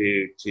meant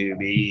to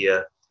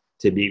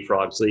be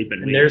Frog's Leap.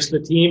 And there's the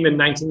team in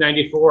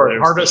 1994,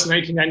 Harvest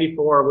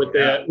 1994,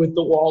 with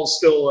the walls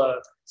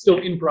still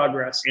in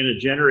progress. And a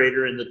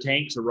generator in the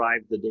tanks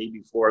arrived the day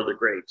before the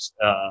grapes,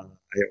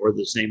 or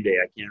the same day.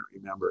 I can't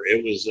remember.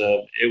 It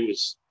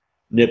was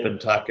nip and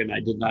tuck, and I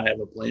did not have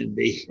a plan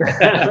B.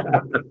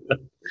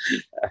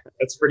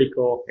 That's pretty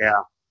cool. Yeah.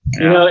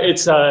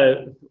 It's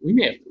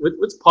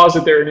let's pause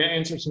it there and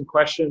answer some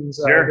questions.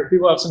 Sure. If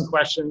people have some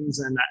questions,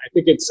 and I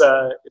think it's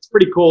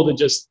pretty cool to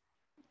just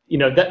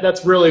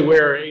that's really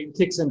where it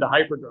kicks into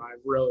hyperdrive,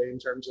 really, in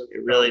terms of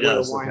it really where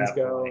does the wines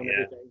go and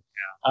everything.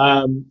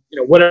 Yeah.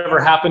 Whatever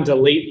happened to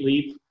Late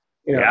Leap?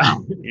 Yeah.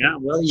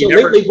 Well,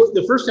 Late Leap,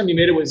 the first time you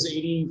made it was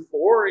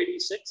 84,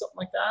 86, something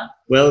like that.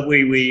 Well,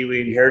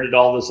 we inherited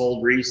all this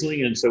old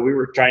Riesling, and so we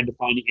were trying to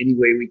find any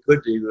way we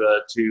could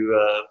to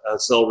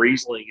sell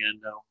Riesling.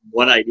 And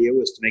one idea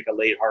was to make a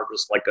late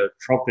harvest, like a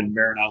Trocken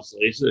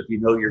Beerenauslese. If you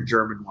know your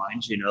German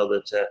wines, you know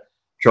that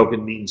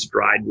Trocken means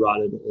dried,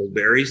 rotted old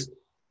berries,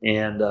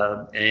 and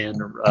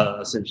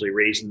essentially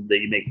raisin.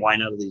 They make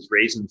wine out of these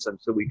raisins, and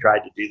so we tried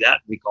to do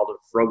that. We called it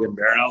Frogen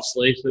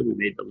Beerenauslese. We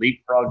made the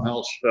Leapfrog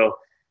Milch. So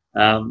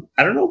I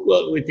don't know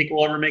if we think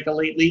we'll ever make a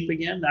Late Leap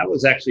again. That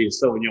was actually a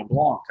Sauvignon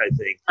Blanc, I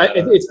think.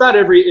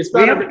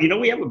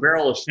 We have a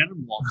barrel of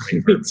Chenin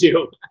Blanc. Me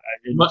too.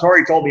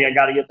 Tori told me I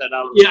got to get that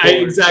out of the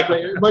store.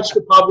 Exactly. Much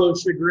to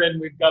Pablo's chagrin,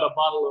 we've got a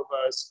bottle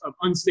of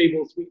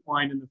unstable sweet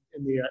wine in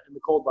the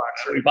cold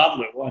box. We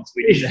bottled it once.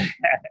 We did that.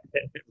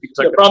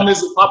 The problem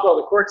is it popped all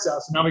the corks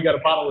out, so now we got to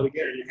bottle it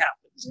again. It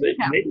happens.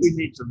 Maybe we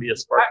need to be a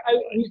spark.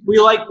 We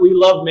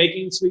love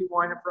making sweet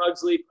wine at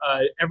Frog's Leap.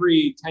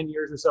 Every 10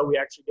 years or so, we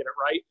actually get it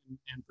right and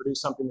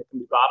produce something that can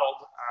be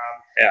bottled.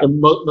 And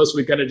most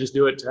we kind of just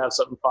do it to have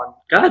something fun.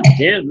 God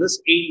damn,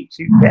 this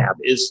 82 cab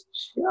is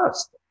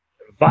just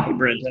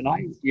vibrant, and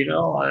I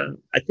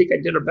think I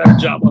did a better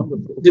job on the.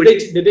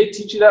 Did they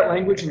teach you that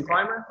language in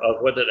Climber?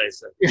 What did I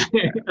say?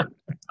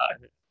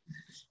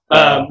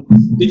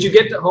 Did you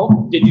get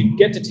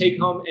to take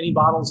home any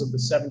bottles of the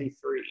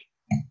 73?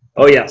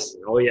 Oh yes,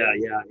 oh yeah.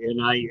 And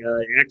I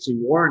actually,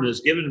 Warren has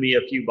given me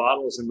a few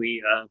bottles, and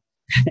we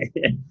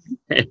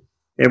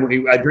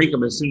I drink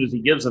them as soon as he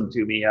gives them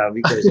to me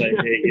because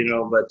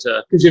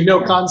because you have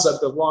no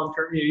concept of long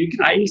term.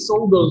 I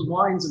sold those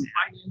wines and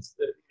financed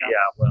it.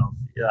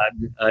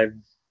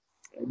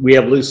 We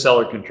have loose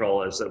cellar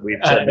control, as we've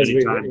said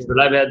many times. But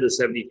I've had the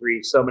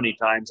 73 so many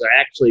times. I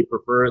actually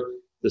prefer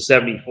the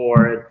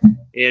 74,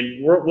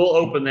 and we'll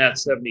open that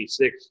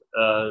 76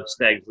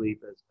 Snag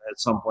Leap at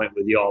some point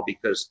with y'all,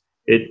 because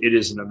it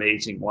is an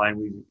amazing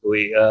wine.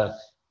 Those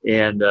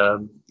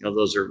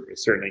are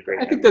certainly great.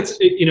 I think that's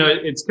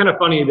it's kind of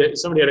funny that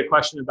somebody had a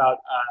question about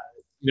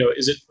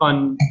is it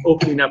fun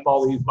opening up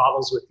all these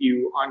bottles with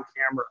you on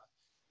camera?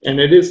 And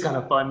it is kind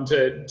of fun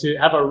to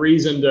have a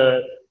reason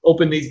to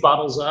open these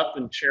bottles up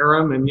and share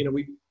them. And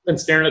we've been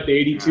staring at the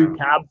 82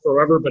 cab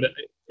forever, but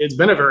it's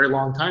been a very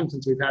long time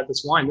since we've had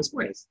this wine. This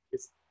wine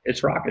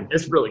it's rocking.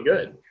 It's really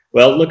good.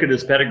 Well, look at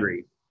his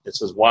pedigree. It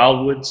says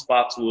Wildwood,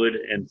 Spotswood,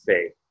 and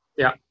Fay.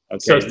 Yeah. Okay.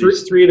 So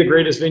three of the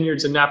greatest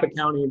vineyards in Napa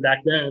County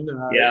back then.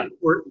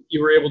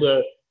 You were able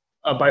to,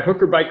 by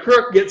hook or by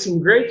crook, get some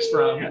grapes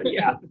from.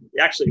 Yeah.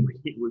 Actually,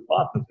 we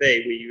bought the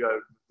Fay.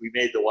 We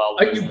made the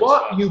Wildwood.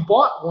 You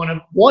bought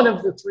one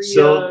of the three.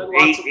 So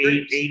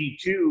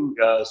 82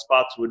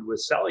 Spotswood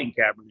was selling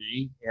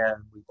Cabernet,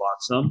 and we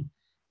bought some.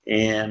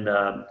 And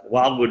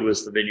Wildwood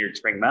was the vineyard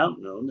Spring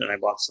Mountain owned, and I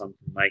bought some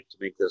from Mike to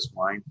make this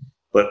wine.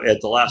 But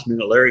at the last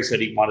minute, Larry said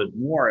he wanted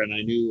more, and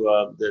I knew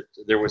that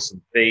there was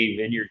some Fay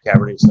Vineyard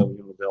Cabernet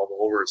Sauvignon available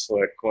over at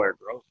Sequoia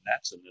Grove, and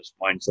that's in this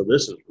wine. So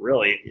this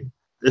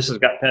has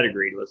got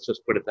pedigree. Let's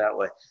just put it that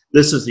way.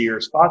 This is the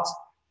year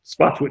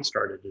Spotswood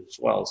started as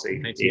well, say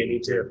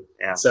 1982.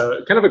 Yeah.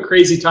 So kind of a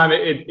crazy time.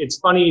 It's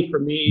funny for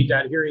me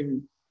that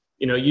hearing,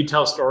 you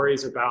tell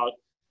stories about,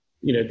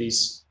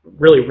 these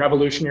really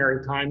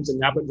revolutionary times in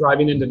Napa,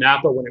 driving into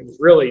Napa when it was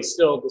really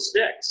still the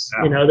sticks.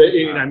 Yeah.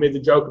 I made the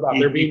joke about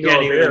there being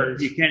no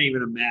bears. You can't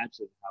even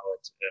imagine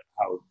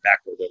how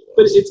backward it was.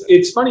 But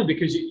it's funny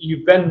because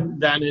you've been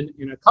then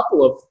in a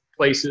couple of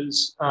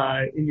places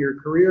in your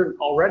career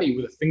already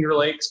with the Finger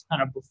Lakes,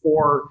 kind of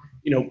before,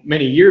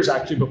 many years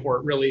actually before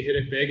it really hit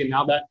it big, and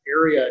now that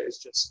area is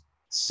just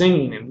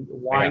singing, and the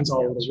wines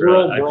all over the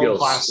world,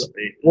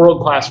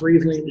 world class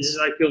Rieslings.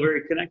 I feel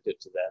very connected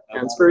to that.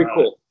 And it's very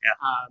cool. Yeah.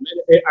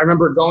 I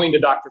remember going to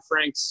Dr.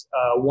 Frank's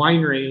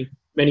winery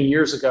many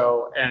years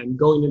ago and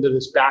going into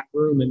this back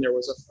room, and there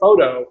was a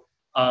photo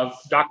of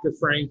Dr.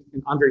 Frank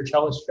and Andre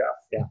Chelishchev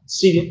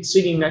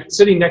sitting next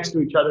to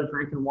each other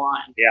drinking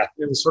wine. Yeah.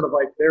 It was sort of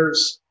like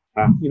there's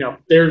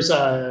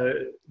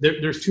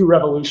two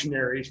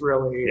revolutionaries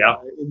really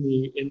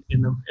in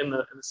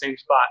the same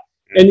spot.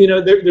 And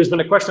there's been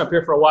a question up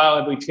here for a while: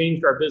 have we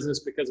changed our business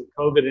because of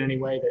COVID in any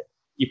way that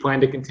you plan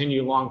to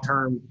continue long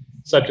term,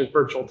 such as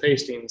virtual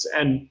tastings?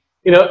 And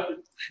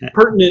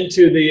pertinent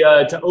to the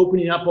to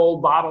opening up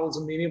old bottles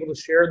and being able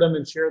to share them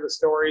and share the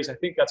stories, I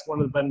think that's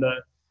one of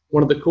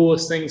the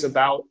coolest things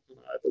about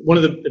one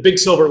of the big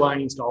silver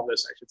linings to all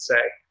this, I should say.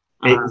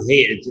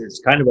 It's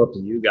kind of up to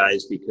you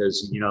guys,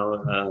 because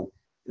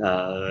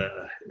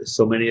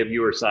so many of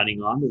you are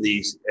signing on to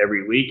these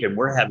every week, and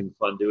we're having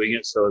fun doing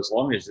it. So as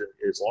long as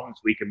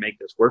we can make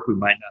this work, we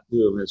might not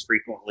do them as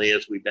frequently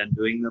as we've been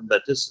doing them,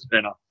 but this has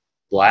been a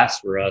blast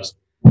for us.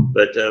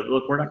 But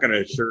look, we're not going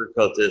to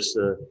sugarcoat this.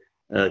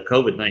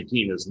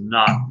 COVID-19 has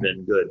not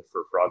been good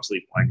for Frog's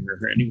Leap Wine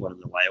or anyone in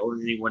the wild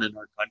or anyone in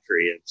our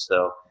country, and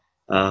so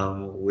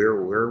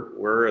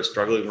we're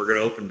struggling. We're going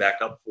to open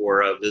back up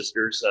for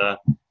visitors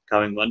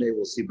coming Monday.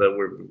 We'll see, but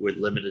we're with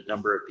limited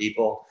number of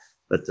people.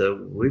 But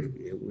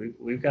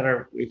we've had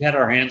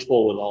our hands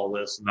full with all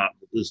this.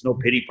 There's no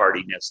pity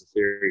party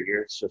necessary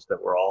here. It's just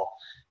that we're all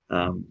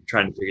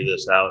trying to figure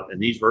this out. And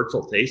these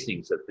virtual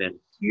tastings have been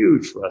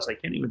huge for us. I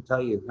can't even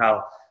tell you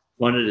how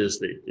fun it is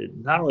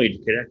not only to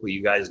connect with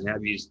you guys and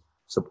have you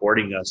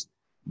supporting us,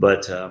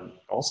 but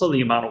also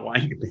the amount of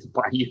wine you've been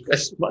buying. You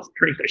guys must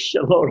drink a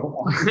shitload of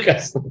wine.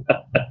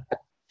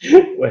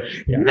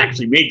 You've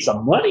actually made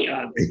some money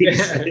on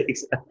these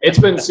things. It's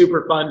been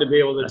super fun to be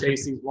able to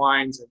taste these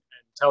wines and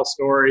tell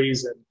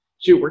stories. And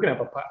shoot, we're gonna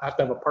have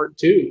to have a part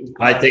two.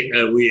 I think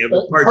we have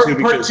a part two.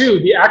 Part two,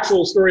 the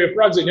actual story of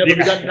Frog's Leap. We've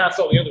gotten past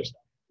all the other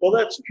stuff. Well,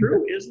 that's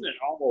true, isn't it?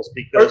 Almost,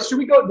 because. Or should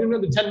we go do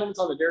another 10 minutes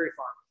on the dairy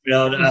farm?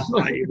 No,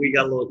 we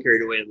got a little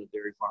carried away on the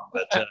dairy farm,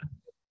 but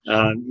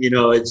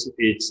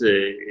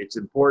it's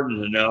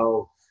important to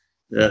know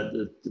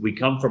that we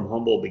come from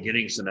humble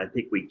beginnings, and I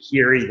think we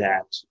carry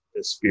that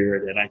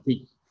spirit, and I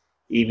think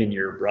even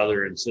your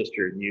brother and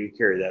sister and you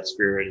carry that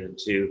spirit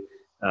into.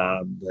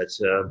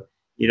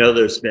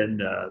 there's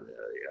been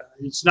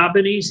it's not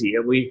been easy,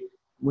 and we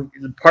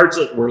the parts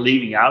that we're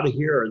leaving out of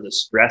here are the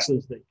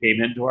stresses that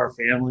came into our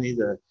family,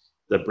 the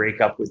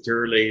breakup with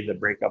Turley, the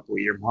breakup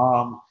with your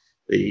mom,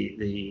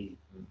 the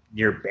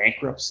near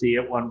bankruptcy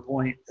at one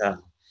point,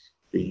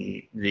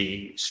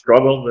 the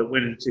struggle that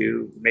went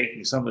into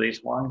making some of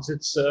these wines.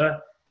 It's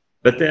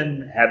but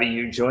then having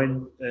you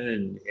join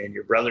and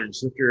your brother and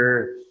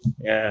sister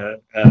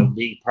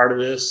being part of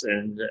this,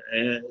 and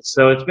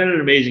so it's been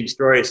an amazing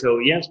story. So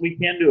yes, we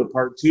can do a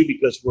part 2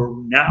 because we're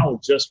now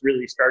just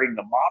really starting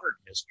the modern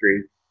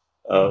history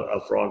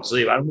of Frog's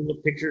Leap. I don't know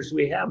what pictures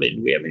we have.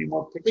 Do we have any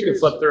more pictures? We can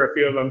flip through a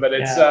few of them, but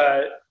it's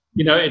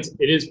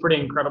it is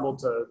pretty incredible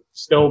to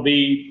still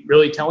be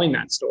really telling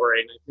that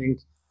story. And I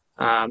think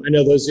I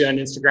know those on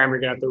Instagram are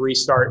gonna have to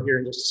restart here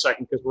in just a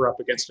second because we're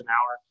up against an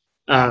hour.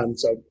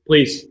 So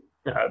please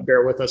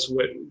bear with us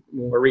when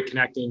we're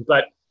reconnecting.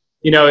 But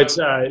it's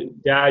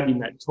Dad, you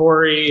met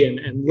Tori,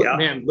 and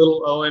man,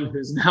 little Owen,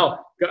 who's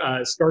now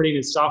starting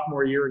his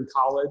sophomore year in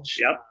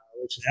college,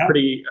 which is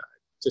pretty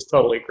just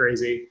totally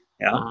crazy.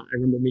 I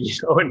remember meeting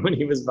Owen when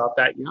he was about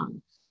that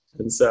young,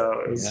 and so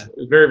it was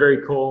very,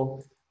 very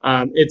cool.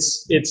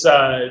 It's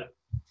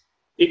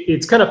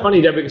kind of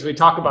funny, Deb, because we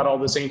talk about all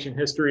this ancient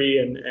history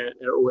and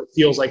what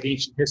feels like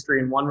ancient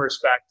history in one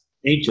respect.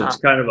 Ancient's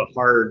kind of a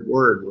hard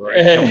word,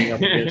 right? Coming up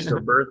against her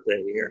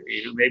birthday here,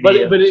 maybe. But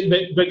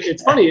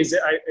it's funny is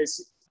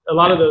a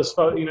lot of those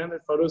the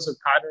photos of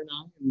Kyder and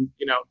I, and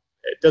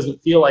it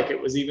doesn't feel like it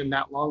was even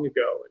that long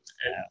ago.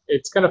 And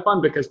it's kind of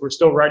fun because we're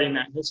still writing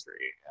that history,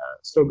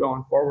 still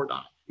going forward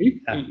on it.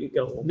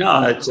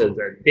 No, it's a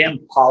damn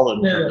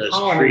pollen from this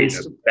tree.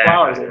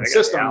 Flowers,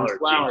 insist on these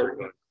flowers.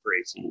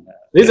 Crazy.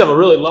 These have a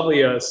really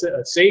lovely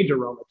sage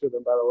aroma to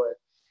them, by the way.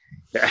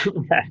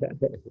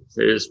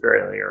 It is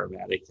fairly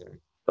aromatic there.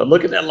 But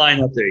look at that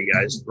line up there, you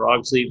guys.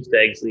 Frog Leap,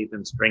 Stag Leap,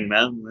 and Spring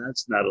Mountain.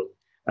 That's not a.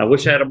 I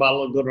wish I had a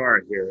bottle of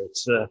Glenora here.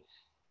 It's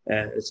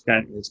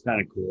kind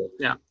of cool.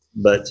 Yeah.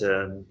 But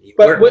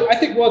I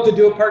think we'll have to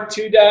do a part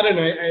 2, Dad, and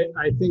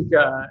I think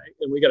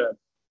and we gotta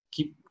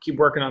keep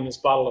working on this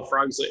bottle of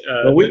Frog's Leap.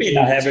 But we may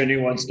not have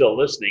anyone still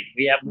listening.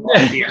 We have no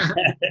idea.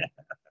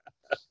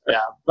 Yeah,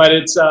 but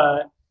it's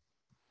I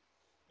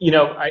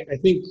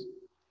think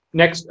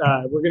next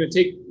we're going to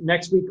take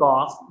next week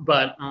off,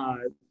 but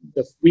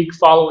the week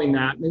following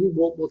that, maybe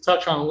we'll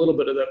touch on a little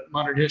bit of the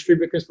modern history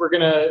because we're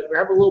going to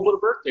have a little bit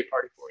of birthday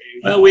party for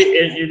you. Well,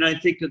 and I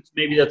think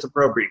that's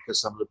appropriate because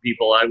some of the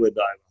people I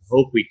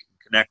hope we can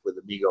connect with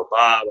Amigo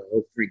Bob. I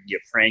hope we can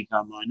get Frank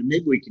online, and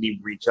maybe we can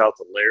even reach out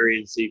to Larry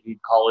and see if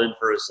he'd call in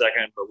for a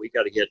second. But we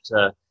got to get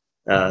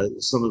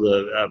some of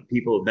the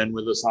people who've been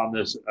with us on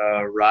this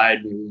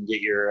ride. Maybe we can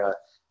get your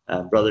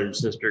brother and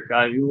sister.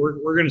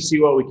 We're going to see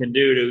what we can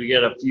do to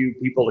get a few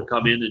people to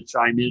come in and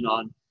chime in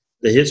on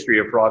the history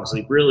of Frog's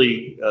Leap,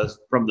 really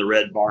from the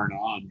Red Barn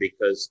on,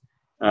 because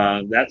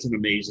that's an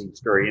amazing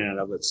story in and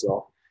of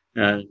itself.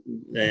 Well,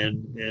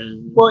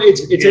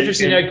 it's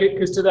interesting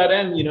because to that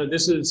end,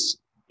 this is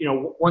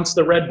once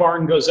the Red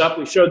Barn goes up,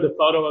 we showed the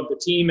photo of the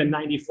team in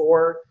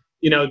 '94.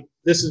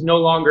 This is no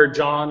longer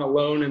John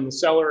alone in the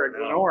cellar at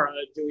Glenora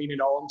doing it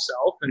all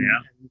himself and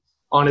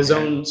on his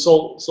own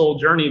soul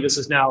journey. This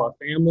is now a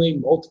family,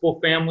 multiple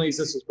families.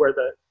 This is where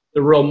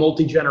the real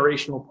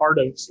multi-generational part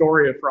of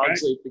story of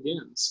Frog's Leap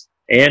begins.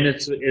 And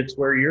it's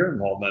where your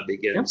involvement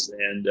begins. Yep.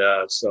 And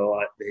so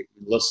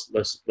let's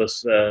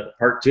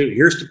part 2.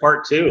 Here's to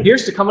part 2.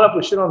 Here's to coming up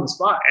with shit on the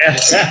spot.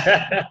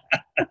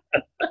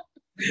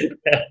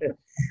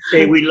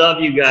 Hey, we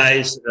love you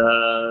guys.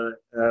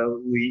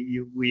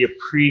 We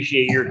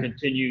appreciate your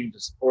continuing to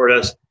support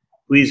us.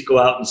 Please go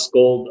out and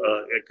scold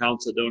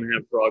accounts that don't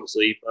have Frog's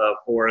Leap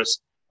for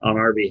us on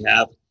our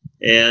behalf.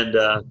 And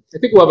I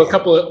think we'll have a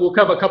couple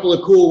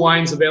of cool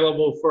wines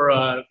available for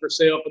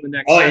sale for the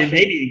next. And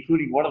maybe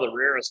including one of the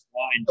rarest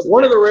wines.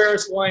 One of the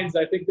rarest wines.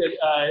 I think that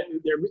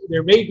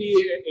there may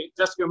be.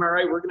 Jessica, am I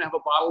right? We're gonna have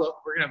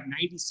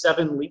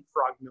 97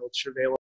 leapfrog milch available.